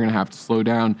receivers that they're going to have to slow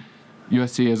down.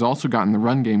 USC has also gotten the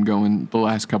run game going the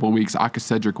last couple of weeks.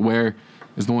 Cedric Ware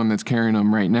is the one that's carrying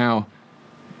them right now.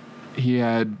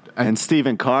 And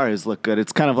Stephen Carr has looked good.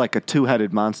 It's kind of like a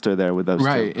two-headed monster there with those two.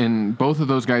 Right, and both of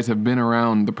those guys have been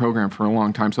around the program for a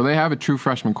long time. So they have a true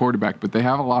freshman quarterback, but they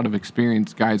have a lot of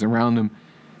experienced guys around them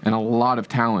and a lot of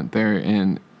talent there.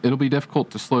 And it'll be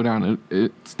difficult to slow down.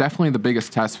 It's definitely the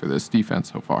biggest test for this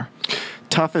defense so far.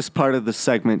 Toughest part of the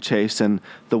segment, Chase, and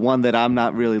the one that I'm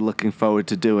not really looking forward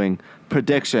to doing,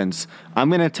 predictions. I'm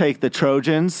going to take the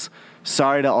Trojans.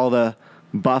 Sorry to all the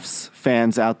Buffs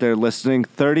fans out there listening.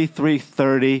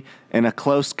 33-30 in a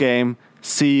close game.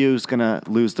 CU's going to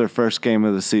lose their first game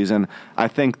of the season. I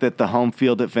think that the home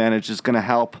field advantage is going to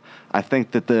help. I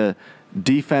think that the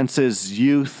defense's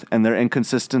youth and their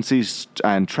inconsistencies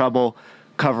and trouble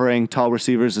covering tall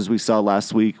receivers, as we saw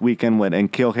last weekend when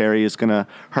N'Keal Harry is going to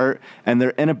hurt, and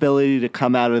their inability to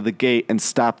come out of the gate and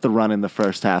stop the run in the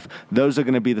first half. Those are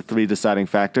going to be the 3 deciding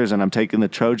factors, and I'm taking the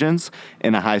Trojans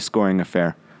in a high-scoring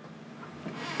affair.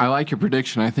 I like your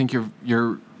prediction. I think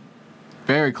you're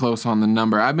very close on the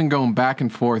number. I've been going back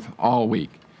and forth all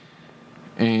week,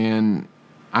 and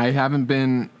I haven't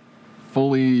been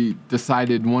fully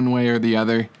decided one way or the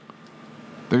other.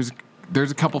 There's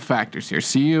there's a couple factors here.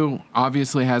 CU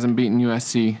obviously hasn't beaten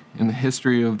USC in the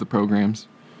history of the programs.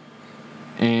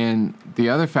 And the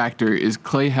other factor is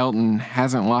Clay Helton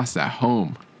hasn't lost at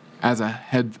home as the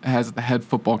head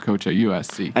football coach at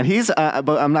USC. And he's, but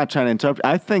I'm not trying to interrupt.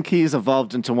 I think he's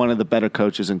evolved into one of the better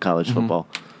coaches in college football.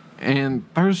 And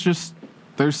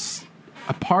there's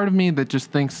a part of me that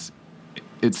just thinks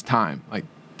it's time. Like,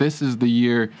 this is the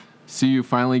year CU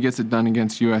finally gets it done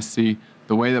against USC,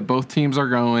 the way that both teams are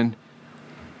going.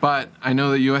 But I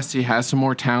know that USC has some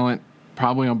more talent,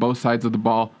 probably on both sides of the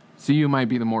ball. CU might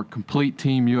be the more complete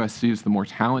team. USC is the more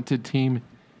talented team.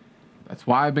 That's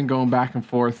why I've been going back and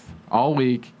forth all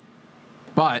week.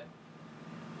 But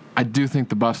I do think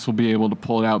the Buffs will be able to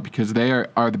pull it out because they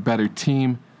are the better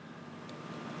team.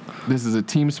 This is a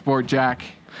team sport, Jack.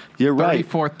 You're right.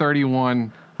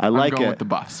 34-31. I'm going it. with the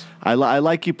Buffs. I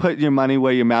like you putting your money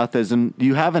where your mouth is, and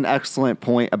you have an excellent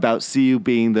point about CU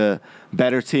being the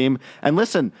better team. And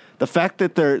listen, the fact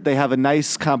that they have a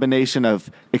nice combination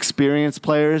of experienced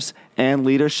players and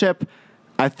leadership,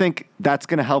 I think that's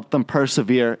going to help them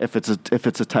persevere if it's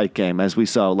a tight game, as we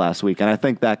saw last week. And I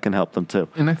think that can help them too.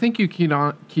 And I think you keyed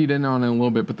in on it a little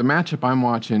bit, but the matchup I'm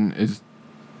watching is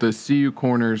the CU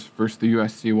corners versus the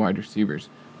USC wide receivers.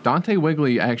 Dante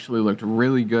Wigley actually looked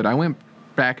really good. I went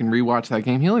back and rewatched that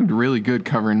game. He looked really good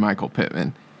covering Michael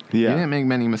Pittman. Yeah. He didn't make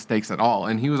many mistakes at all,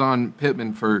 and he was on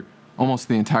Pittman for almost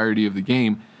the entirety of the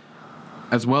game,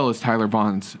 as well as Tyler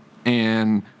Vaughns.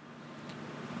 And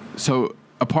so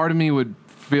a part of me would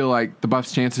feel like the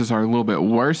Buffs' chances are a little bit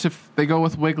worse if they go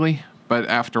with Wigley, but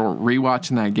after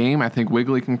rewatching that game, I think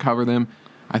Wigley can cover them.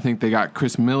 I think they got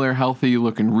Chris Miller healthy,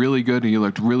 looking really good. He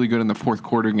looked really good in the fourth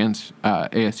quarter against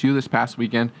ASU this past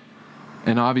weekend.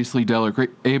 And obviously, Delek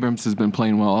Abrams has been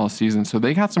playing well all season, so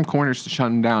they got some corners to shut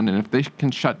him down. And if they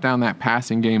can shut down that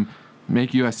passing game,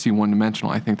 make USC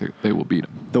one-dimensional, I think they will beat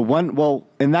them.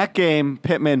 In that game,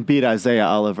 Pittman beat Isaiah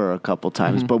Oliver a couple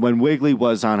times, but when Wigley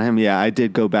was on him, I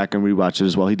did go back and rewatch it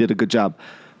as well. He did a good job.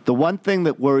 The one thing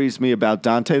that worries me about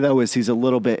Dante, though, is he's a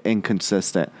little bit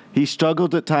inconsistent. He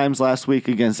struggled at times last week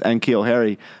against N'Keal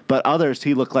Harry, but others,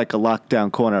 he looked like a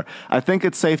lockdown corner. I think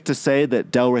it's safe to say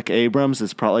that Delek Abrams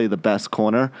is probably the best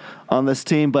corner on this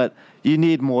team, but you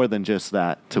need more than just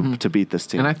that to beat this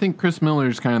team. And I think Chris Miller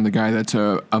is kind of the guy that's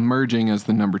emerging as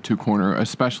the number 2 corner,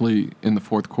 especially in the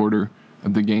fourth quarter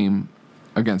of the game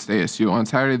against ASU. On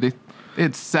Saturday, they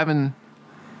had seven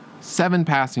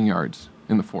passing yards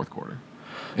in the fourth quarter.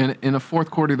 And in a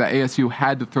fourth quarter that ASU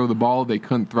had to throw the ball, they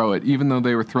couldn't throw it, even though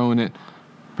they were throwing it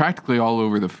practically all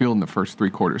over the field in the first 3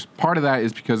 quarters. Part of that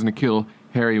is because N'Keal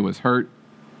Harry was hurt,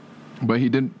 but he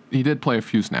did play a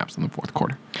few snaps in the fourth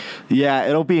quarter. Yeah,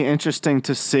 it'll be interesting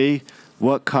to see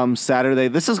what comes Saturday.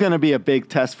 This is going to be a big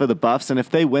test for the Buffs, and if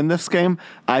they win this game,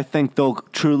 I think they'll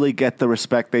truly get the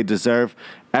respect they deserve.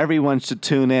 Everyone should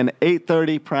tune in.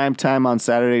 8:30 prime time on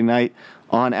Saturday night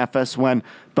on FS1.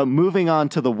 But moving on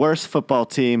to the worst football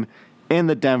team in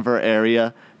the Denver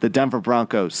area, the Denver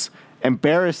Broncos.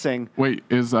 Embarrassing. Wait,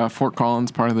 is Fort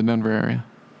Collins part of the Denver area?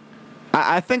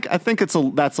 I think that's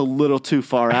a little too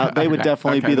far out. They would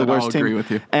definitely be the worst team. I'll agree with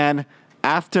you. And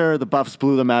after the Buffs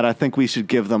blew them out, I think we should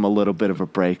give them a little bit of a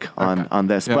break on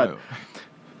this. Yeah. But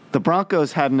the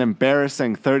Broncos had an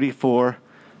embarrassing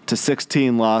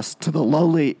 34-16 loss to the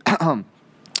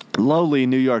lowly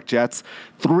New York Jets,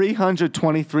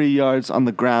 323 yards on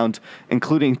the ground,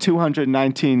 including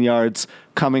 219 yards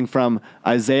coming from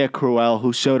Isaiah Crowell,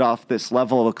 who showed off this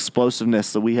level of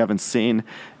explosiveness that we haven't seen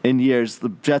in years. The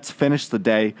Jets finished the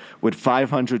day with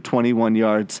 521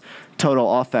 yards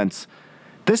total offense.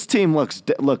 This team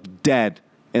looked dead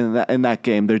in that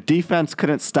game. Their defense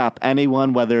couldn't stop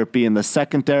anyone, whether it be in the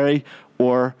secondary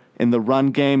or in the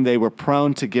run game. They were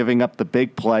prone to giving up the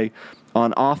big play.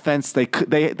 On offense, they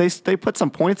put some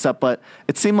points up, but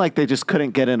it seemed like they just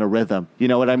couldn't get in a rhythm. You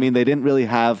know what I mean? They didn't really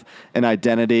have an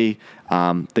identity.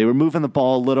 They were moving the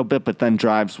ball a little bit, but then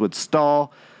drives would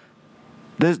stall.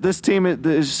 This team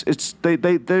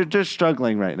they're just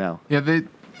struggling right now. Yeah,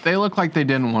 they look like they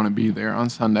didn't want to be there on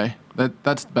Sunday.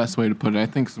 That's the best way to put it. I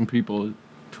think some people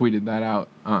tweeted that out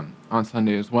on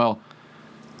Sunday as well.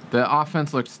 The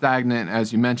offense looked stagnant,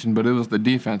 as you mentioned, but it was the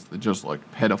defense that just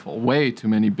looked pitiful. Way too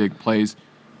many big plays.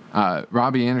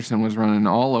 Robbie Anderson was running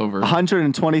all over.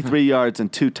 123 yards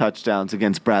and 2 touchdowns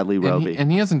against Bradley Roby.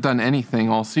 And he hasn't done anything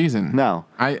all season. No.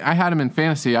 I had him in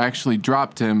fantasy. I actually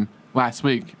dropped him last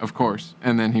week, of course,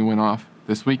 and then he went off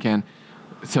this weekend.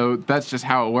 So that's just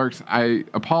how it works. I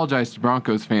apologize to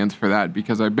Broncos fans for that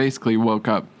because I basically woke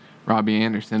up Robbie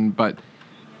Anderson. But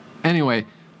anyway,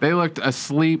 they looked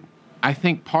asleep I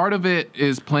think part of it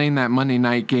is playing that Monday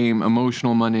night game,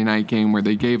 emotional Monday night game where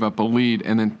they gave up a lead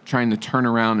and then trying to turn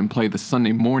around and play the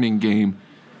Sunday morning game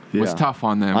was tough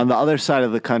on them. On the other side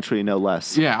of the country, no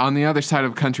less. Yeah, on the other side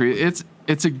of the country.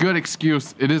 It's a good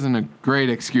excuse. It isn't a great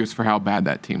excuse for how bad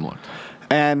that team looked.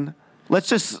 And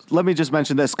let me just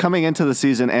mention this. Coming into the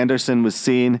season, Anderson was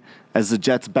seen as the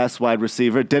Jets' best wide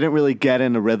receiver. Didn't really get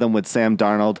in a rhythm with Sam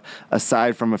Darnold,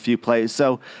 aside from a few plays.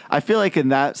 So I feel like in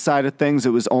that side of things, it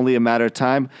was only a matter of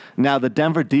time. Now, the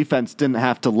Denver defense didn't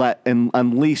have to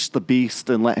unleash the beast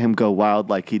and let him go wild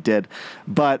like he did.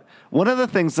 But one of the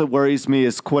things that worries me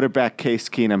is quarterback Case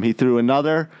Keenum. He threw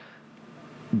another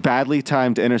badly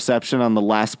timed interception on the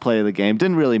last play of the game.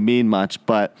 Didn't really mean much,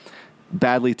 but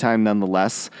badly timed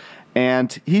nonetheless.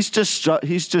 And he's just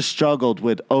struggled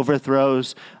with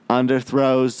overthrows,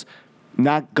 underthrows,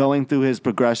 not going through his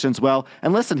progressions well.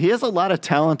 And listen, he has a lot of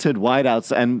talented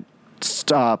wideouts and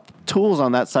tools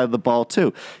on that side of the ball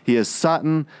too. He has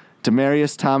Sutton,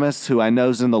 Demaryius Thomas, who I know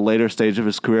is in the later stage of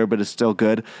his career but is still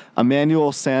good,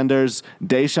 Emmanuel Sanders,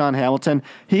 Deshaun Hamilton.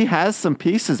 He has some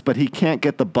pieces, but he can't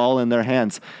get the ball in their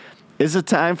hands. Is it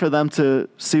time for them to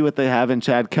see what they have in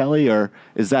Chad Kelly, or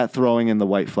is that throwing in the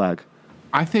white flag?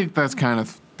 I think that's kind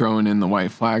of throwing in the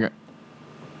white flag.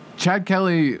 Chad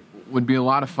Kelly would be a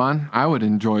lot of fun. I would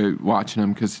enjoy watching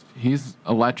him because he's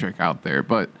electric out there.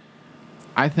 But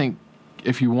I think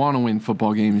if you want to win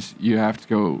football games, you have to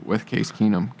go with Case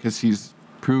Keenum because he's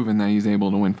proven that he's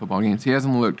able to win football games. He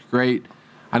hasn't looked great.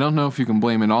 I don't know if you can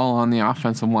blame it all on the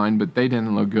offensive line, but they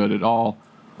didn't look good at all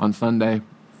on Sunday.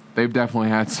 They've definitely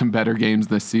had some better games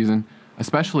this season,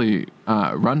 especially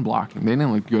run blocking. They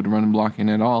didn't look good run blocking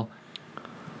at all.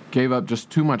 Gave up just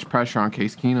too much pressure on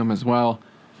Case Keenum as well.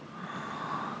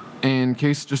 And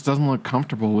Case just doesn't look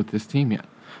comfortable with this team yet.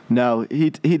 No, he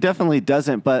definitely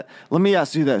doesn't. But let me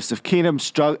ask you this. If Keenum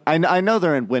struggles, I know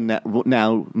they're in win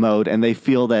now mode, and they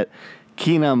feel that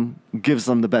Keenum gives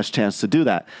them the best chance to do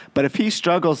that. But if he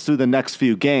struggles through the next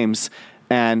few games,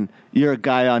 and you're a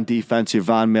guy on defense, you're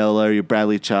Von Miller, you're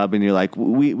Bradley Chubb, and you're like,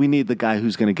 we need the guy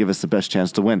who's going to give us the best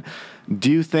chance to win. Do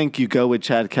you think you go with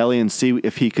Chad Kelly and see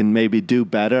if he can maybe do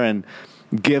better and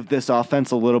give this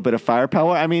offense a little bit of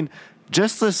firepower? I mean,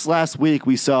 just this last week,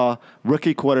 we saw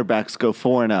rookie quarterbacks go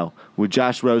 4-0, with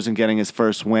Josh Rosen getting his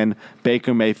first win,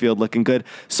 Baker Mayfield looking good.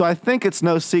 So I think it's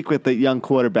no secret that young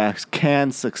quarterbacks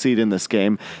can succeed in this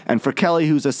game. And for Kelly,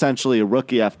 who's essentially a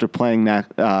rookie after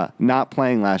not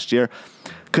playing last year,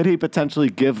 could he potentially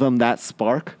give them that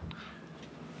spark?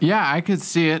 Yeah, I could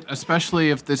see it,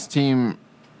 especially if this team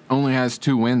only has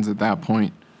 2 wins at that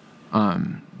point.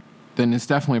 Then it's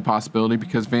definitely a possibility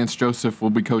because Vance Joseph will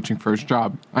be coaching for his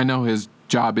job. I know his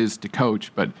job is to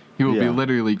coach, but he will be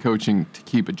literally coaching to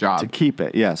keep a job. To keep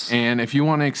it, yes. And if you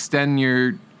want to extend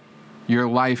your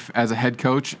life as a head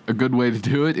coach, a good way to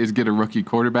do it is get a rookie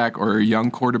quarterback or a young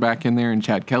quarterback in there, in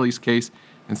Chad Kelly's case,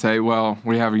 and say, well,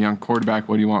 we have a young quarterback.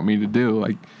 What do you want me to do?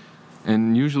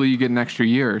 And usually you get an extra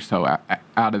year or so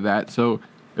out of that. So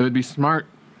it would be smart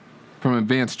from a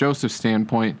Vance Joseph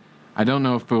standpoint. I don't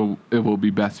know if it will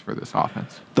be best for this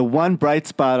offense. The one bright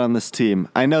spot on this team,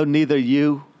 I know neither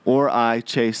you or I,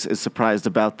 Chase, is surprised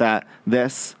about that.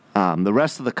 The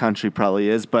rest of the country probably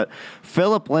is, but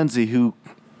Phillip Lindsay, who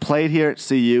played here at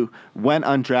CU, went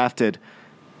undrafted,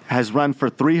 has run for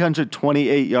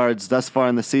 328 yards thus far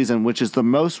in the season, which is the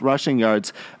most rushing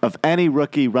yards of any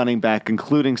rookie running back,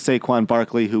 including Saquon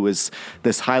Barkley, who is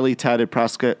this highly touted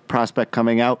prospect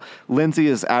coming out. Lindsay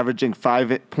is averaging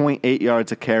 5.8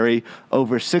 yards a carry,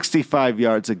 over 65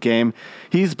 yards a game.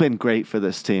 He's been great for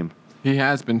this team. He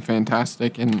has been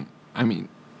fantastic, and, I mean,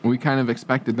 we kind of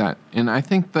expected that. And I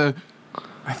think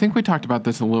we talked about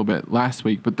this a little bit last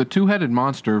week, but the two-headed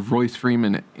monster of Royce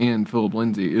Freeman and Phillip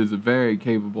Lindsay is a very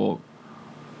capable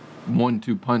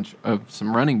 1-2 punch of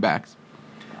some running backs.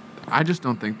 I just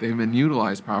don't think they've been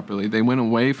utilized properly. They went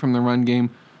away from the run game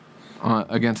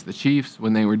against the Chiefs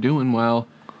when they were doing well,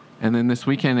 and then this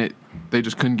weekend they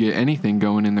just couldn't get anything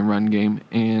going in the run game.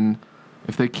 And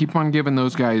if they keep on giving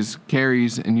those guys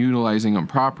carries and utilizing them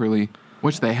properly,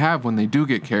 which they have when they do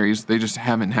get carries, they just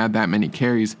haven't had that many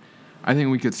carries, I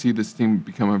think we could see this team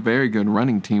become a very good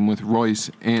running team with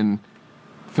Royce and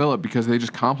Phillip because they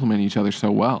just complement each other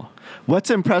so well. What's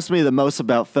impressed me the most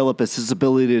about Phillip is his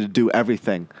ability to do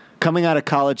everything. Coming out of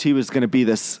college, he was going to be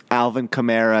this Alvin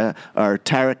Kamara or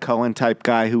Tarek Cohen type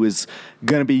guy who was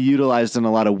going to be utilized in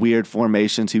a lot of weird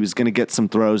formations. He was going to get some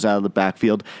throws out of the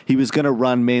backfield. He was going to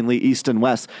run mainly east and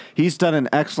west. He's done an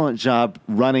excellent job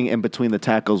running in between the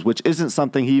tackles, which isn't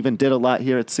something he even did a lot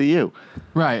here at CU.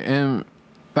 Right, and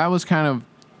that was kind of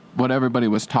what everybody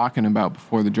was talking about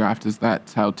before the draft, is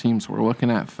that's how teams were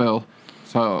looking at Phil.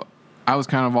 So I was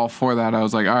kind of all for that. I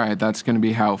was like, all right, that's going to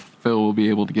be how Phil will be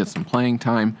able to get some playing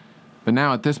time. But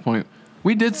now at this point,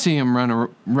 we did see him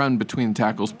run between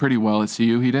tackles pretty well at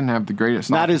CU. He didn't have the greatest.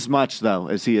 Not as much though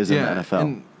as he is in the NFL.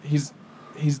 And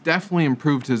he's definitely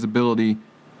improved his ability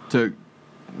to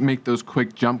make those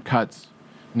quick jump cuts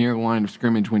near the line of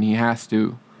scrimmage when he has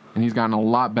to, and he's gotten a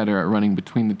lot better at running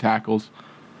between the tackles.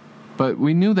 But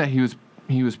we knew that he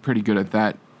was pretty good at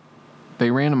that.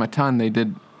 They ran him a ton.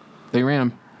 They ran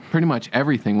him pretty much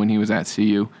everything when he was at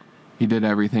CU. He did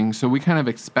everything. So we kind of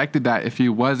expected that if he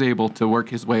was able to work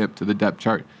his way up to the depth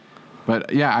chart.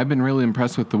 But, yeah, I've been really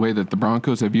impressed with the way that the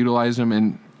Broncos have utilized him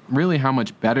and really how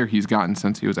much better he's gotten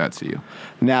since he was at CU.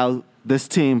 Now, this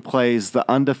team plays the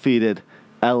undefeated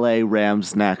LA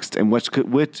Rams next,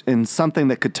 which in something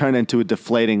that could turn into a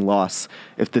deflating loss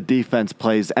if the defense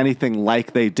plays anything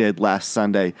like they did last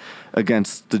Sunday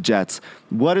against the Jets.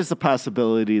 What is the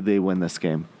possibility they win this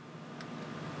game?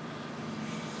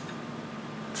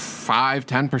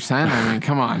 5-10%. I mean,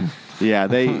 come on. Yeah,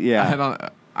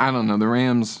 I don't know. The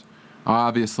Rams are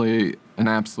obviously an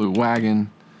absolute wagon.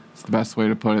 It's the best way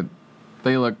to put it.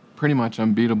 They look pretty much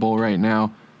unbeatable right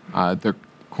now. Their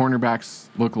cornerbacks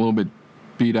look a little bit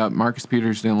beat up. Marcus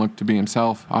Peters didn't look to be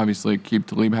himself. Obviously, Aqib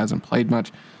Talib hasn't played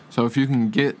much. So if you can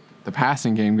get the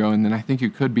passing game going, then I think you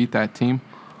could beat that team.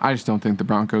 I just don't think the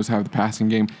Broncos have the passing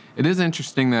game. It is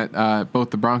interesting that both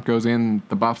the Broncos and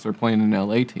the Buffs are playing an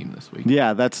LA team this week.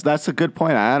 Yeah, that's a good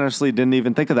point. I honestly didn't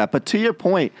even think of that. But to your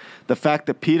point, the fact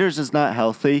that Peters is not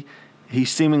healthy, he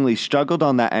seemingly struggled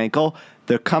on that ankle.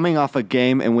 They're coming off a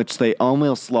game in which they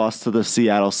almost lost to the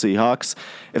Seattle Seahawks.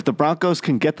 If the Broncos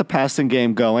can get the passing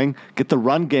game going, get the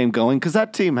run game going, because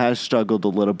that team has struggled a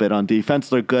little bit on defense.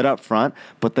 They're good up front,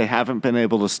 but they haven't been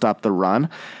able to stop the run.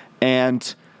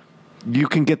 And you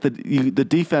can get the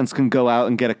defense can go out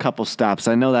and get a couple stops.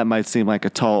 I know that might seem like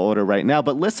a tall order right now,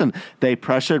 but listen, they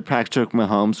pressured Patrick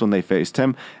Mahomes when they faced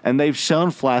him, and they've shown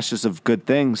flashes of good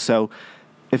things. So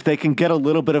if they can get a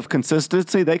little bit of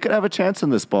consistency, they could have a chance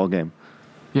in this ball game.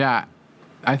 Yeah,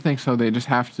 I think so. They just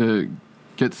have to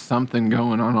get something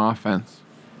going on offense.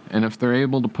 And if they're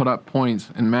able to put up points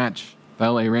and match the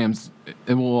LA Rams,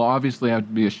 it will obviously have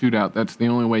to be a shootout. That's the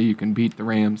only way you can beat the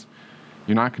Rams.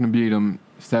 You're not going to beat them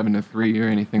 7-3 or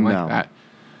anything like that.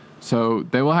 So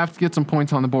they will have to get some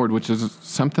points on the board, which is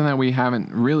something that we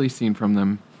haven't really seen from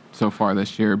them so far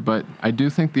this year. But I do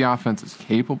think the offense is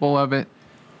capable of it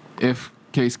if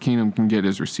Case Keenum can get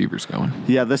his receivers going.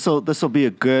 Yeah, this will be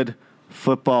a good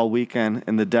football weekend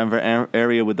in the Denver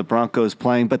area with the Broncos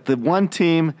playing. But the one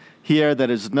team here that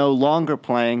is no longer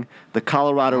playing, the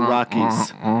Colorado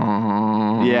Rockies.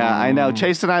 Yeah, I know.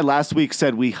 Chase and I last week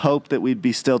said we hoped that we'd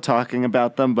be still talking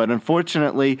about them, but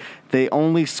unfortunately, they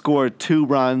only scored 2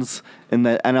 runs in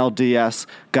the NLDS,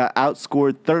 got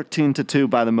outscored 13-2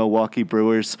 by the Milwaukee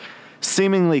Brewers.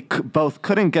 Seemingly both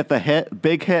couldn't get the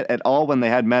big hit at all when they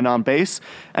had men on base,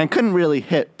 and couldn't really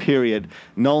hit, period.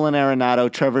 Nolan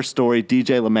Arenado, Trevor Story,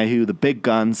 DJ LeMahieu, the big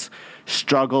guns,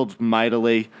 struggled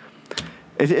mightily.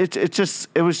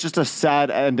 It was just a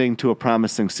sad ending to a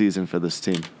promising season for this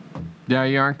team. Yeah,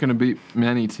 you aren't going to beat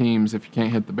many teams if you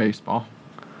can't hit the baseball.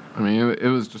 I mean, it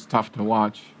was just tough to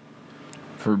watch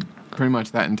for pretty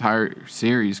much that entire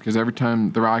series, because every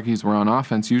time the Rockies were on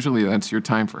offense, usually that's your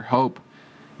time for hope.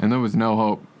 And there was no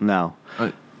hope. No.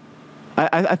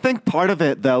 I think part of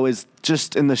it, though, is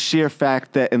just in the sheer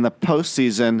fact that in the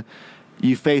postseason,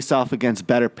 you face off against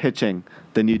better pitching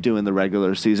than you do in the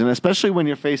regular season, especially when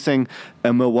you're facing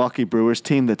a Milwaukee Brewers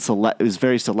team that is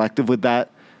very selective with that,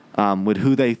 with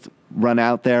who they run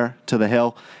out there to the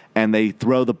hill, and they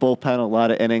throw the bullpen a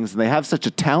lot of innings, and they have such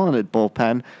a talented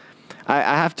bullpen. I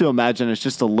have to imagine it's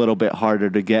just a little bit harder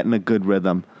to get in a good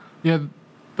rhythm. Yeah,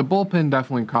 the bullpen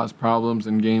definitely caused problems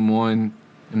in Game 1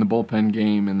 in the bullpen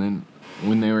game, and then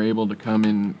when they were able to come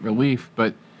in relief.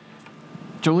 But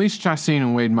Jhoulys Chacin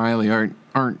and Wade Miley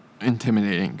aren't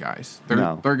intimidating guys.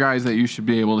 They're guys that you should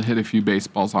be able to hit a few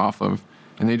baseballs off of,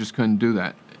 and they just couldn't do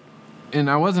that. And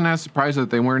I wasn't as surprised that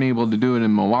they weren't able to do it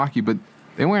in Milwaukee, but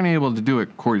they weren't able to do it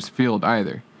at Coors Field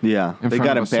either. Yeah, they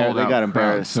got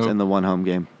embarrassed in the one home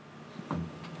game.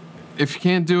 If you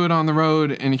can't do it on the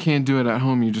road and you can't do it at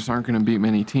home, you just aren't going to beat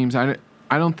many teams. I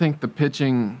don't think the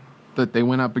pitching that they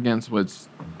went up against was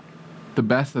the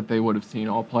best that they would have seen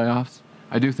all playoffs.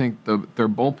 I do think the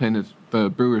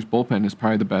Brewers' bullpen is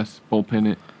probably the best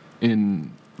bullpen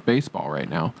in baseball right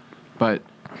now. But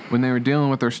when they were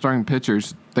dealing with their starting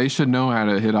pitchers, they should know how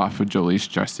to hit off with Jhoulys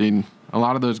Chacin. A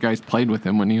lot of those guys played with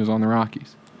him when he was on the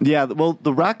Rockies. Yeah, well,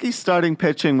 the Rockies' starting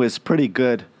pitching was pretty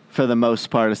good for the most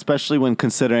part, especially when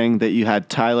considering that you had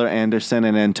Tyler Anderson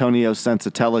and Antonio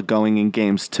Sensatella going in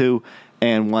games 2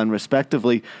 and 1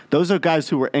 respectively. Those are guys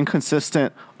who were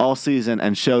inconsistent all season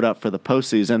and showed up for the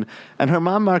postseason. And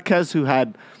German Marquez, who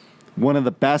had one of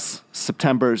the best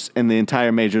Septembers in the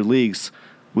entire major leagues,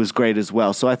 was great as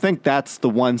well. So I think that's the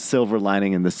one silver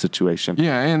lining in this situation.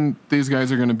 Yeah, and these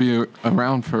guys are going to be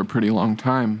around for a pretty long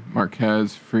time.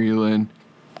 Marquez, Freeland,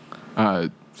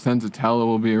 Senzatella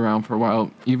will be around for a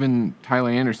while. Even Tyler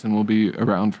Anderson will be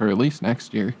around for at least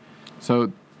next year.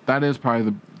 So that is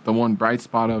probably the one bright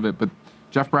spot of it. But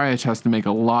Jeff Bridich has to make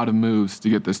a lot of moves to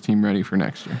get this team ready for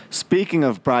next year. Speaking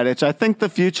of Bridich, I think the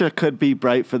future could be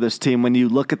bright for this team when you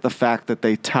look at the fact that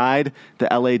they tied the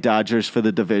LA Dodgers for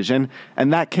the division,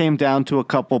 and that came down to a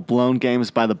couple blown games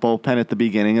by the bullpen at the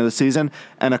beginning of the season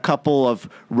and a couple of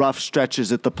rough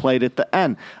stretches at the plate at the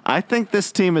end. I think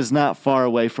this team is not far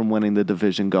away from winning the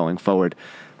division going forward.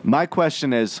 My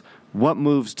question is, what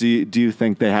moves do you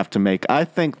think they have to make? I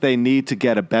think they need to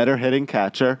get a better hitting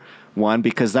catcher. One,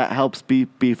 because that helps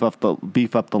beef up the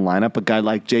lineup, a guy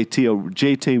like JT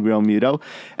Realmuto,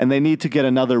 and they need to get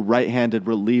another right-handed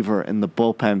reliever in the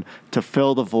bullpen to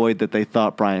fill the void that they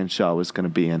thought Brian Shaw was going to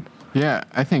be in. Yeah,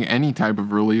 I think any type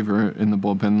of reliever in the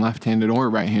bullpen, left-handed or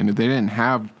right-handed, they didn't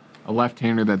have a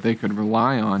left-hander that they could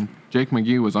rely on. Jake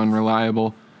McGee was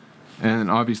unreliable, and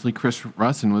obviously Chris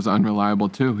Russin was unreliable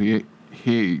too.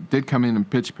 He did come in and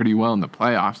pitch pretty well in the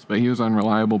playoffs, but he was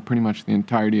unreliable pretty much the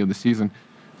entirety of the season.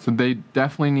 So they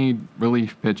definitely need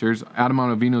relief pitchers. Adam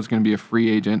Ottavino is going to be a free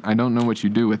agent. I don't know what you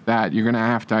do with that. You're going to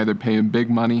have to either pay him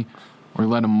big money or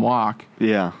let him walk.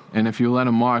 Yeah. And if you let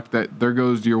him walk, there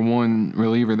goes your one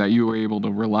reliever that you were able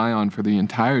to rely on for the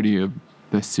entirety of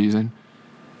this season.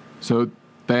 So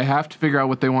they have to figure out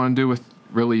what they want to do with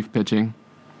relief pitching.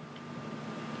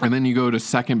 And then you go to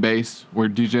second base, where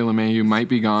DJ LeMahieu might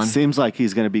be gone. Seems like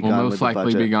he's going to be gone. Will most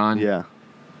likely be gone. Yeah.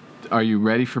 Are you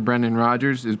ready for Brendan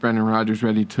Rodgers? Is Brendan Rodgers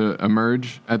ready to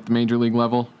emerge at the major league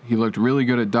level? He looked really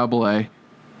good at Double-A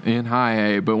and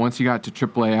High-A, but once he got to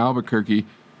Triple-A Albuquerque,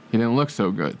 he didn't look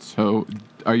so good. So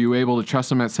are you able to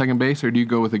trust him at second base, or do you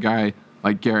go with a guy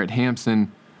like Garrett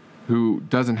Hampson, who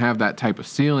doesn't have that type of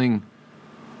ceiling,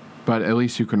 but at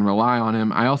least you can rely on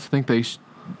him? I also think they're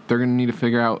going to need to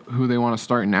figure out who they want to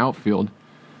start in outfield.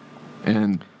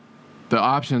 And the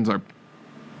options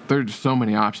there's so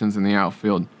many options in the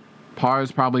outfield. Parr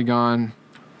is probably gone.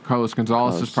 Carlos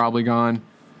Gonzalez is probably gone.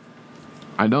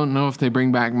 I don't know if they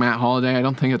bring back Matt Holliday. I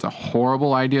don't think it's a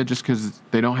horrible idea just because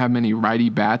they don't have many righty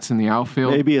bats in the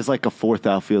outfield. Maybe as like a fourth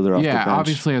outfielder off the bench. Yeah,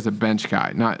 obviously as a bench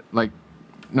guy.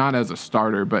 Not as a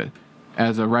starter, but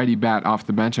as a righty bat off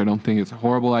the bench, I don't think it's a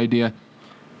horrible idea.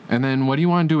 And then what do you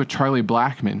want to do with Charlie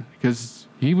Blackmon? Because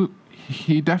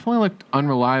he definitely looked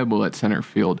unreliable at center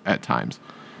field at times.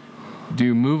 Do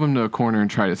you move him to a corner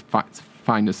and try to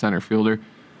find a center fielder?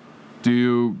 Do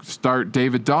you start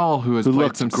David Dahl, who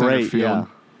played some center field? Yeah.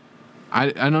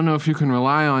 I don't know if you can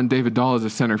rely on David Dahl as a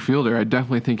center fielder. I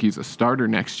definitely think he's a starter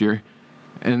next year.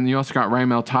 And you also got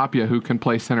Raimel Tapia, who can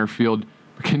play center field.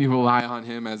 But can you rely on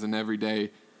him as an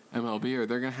everyday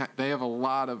MLBer? They have a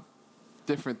lot of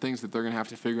different things that they're going to have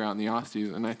to figure out in the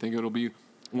offseason. And I think it'll be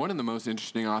one of the most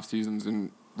interesting offseasons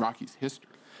in Rockies history.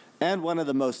 And one of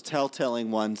the most telltale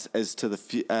ones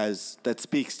that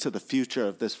speaks to the future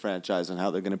of this franchise and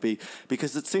how they're going to be,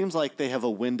 because it seems like they have a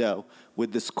window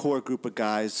with this core group of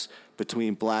guys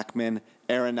between Blackmon,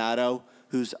 Arenado,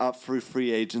 who's up for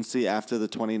free agency after the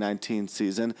 2019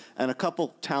 season, and a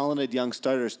couple talented young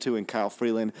starters too in Kyle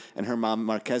Freeland and German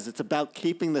Marquez. It's about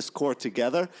keeping this core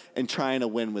together and trying to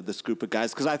win with this group of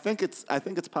guys, because I think it's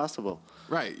possible.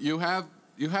 Right. You have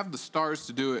the stars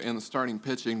to do it and the starting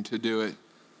pitching to do it.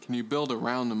 Can you build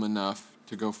around them enough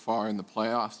to go far in the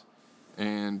playoffs?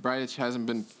 And Bridich hasn't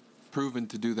been proven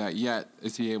to do that yet.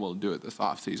 Is he able to do it this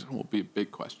offseason? Will be a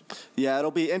big question. Yeah, it'll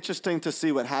be interesting to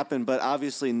see what happened, but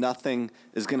obviously nothing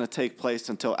is going to take place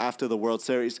until after the World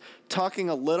Series. Talking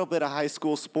a little bit of high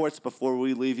school sports before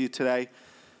we leave you today.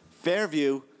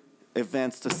 Fairview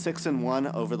advanced to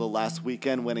 6-1 over the last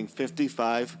weekend, winning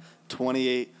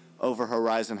 55-28 over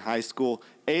Horizon High School.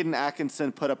 Aiden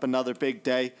Atkinson put up another big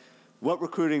day. What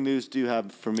recruiting news do you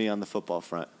have for me on the football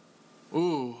front?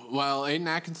 Ooh, well, Aiden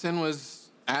Atkinson was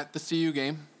at the CU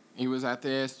game. He was at the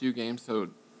ASU game, so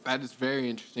that is very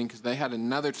interesting because they had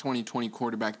another 2020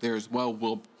 quarterback there as well,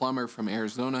 Will Plummer from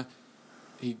Arizona.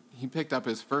 He picked up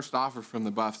his first offer from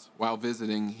the Buffs while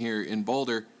visiting here in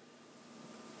Boulder.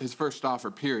 His first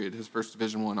offer, period, his first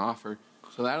Division I offer.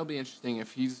 So that'll be interesting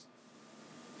if he's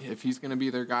going to be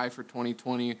their guy for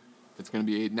 2020. If it's going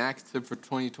to be Aiden Atkinson for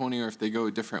 2020 or if they go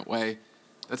a different way.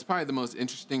 That's probably the most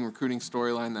interesting recruiting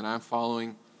storyline that I'm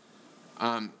following.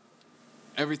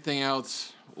 Everything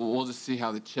else, we'll just see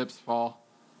how the chips fall.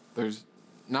 There's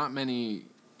not many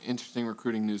interesting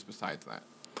recruiting news besides that.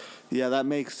 Yeah, that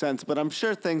makes sense. But I'm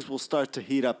sure things will start to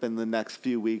heat up in the next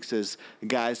few weeks as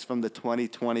guys from the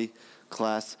 2020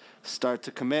 class start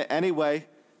to commit. Anyway,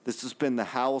 this has been the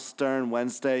Howell-Stern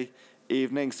Wednesday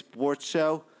evening sports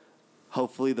show.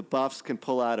 Hopefully the Buffs can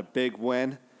pull out a big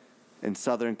win in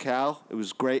Southern Cal. It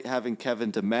was great having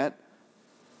Kevin Dement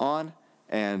on,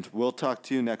 and we'll talk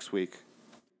to you next week.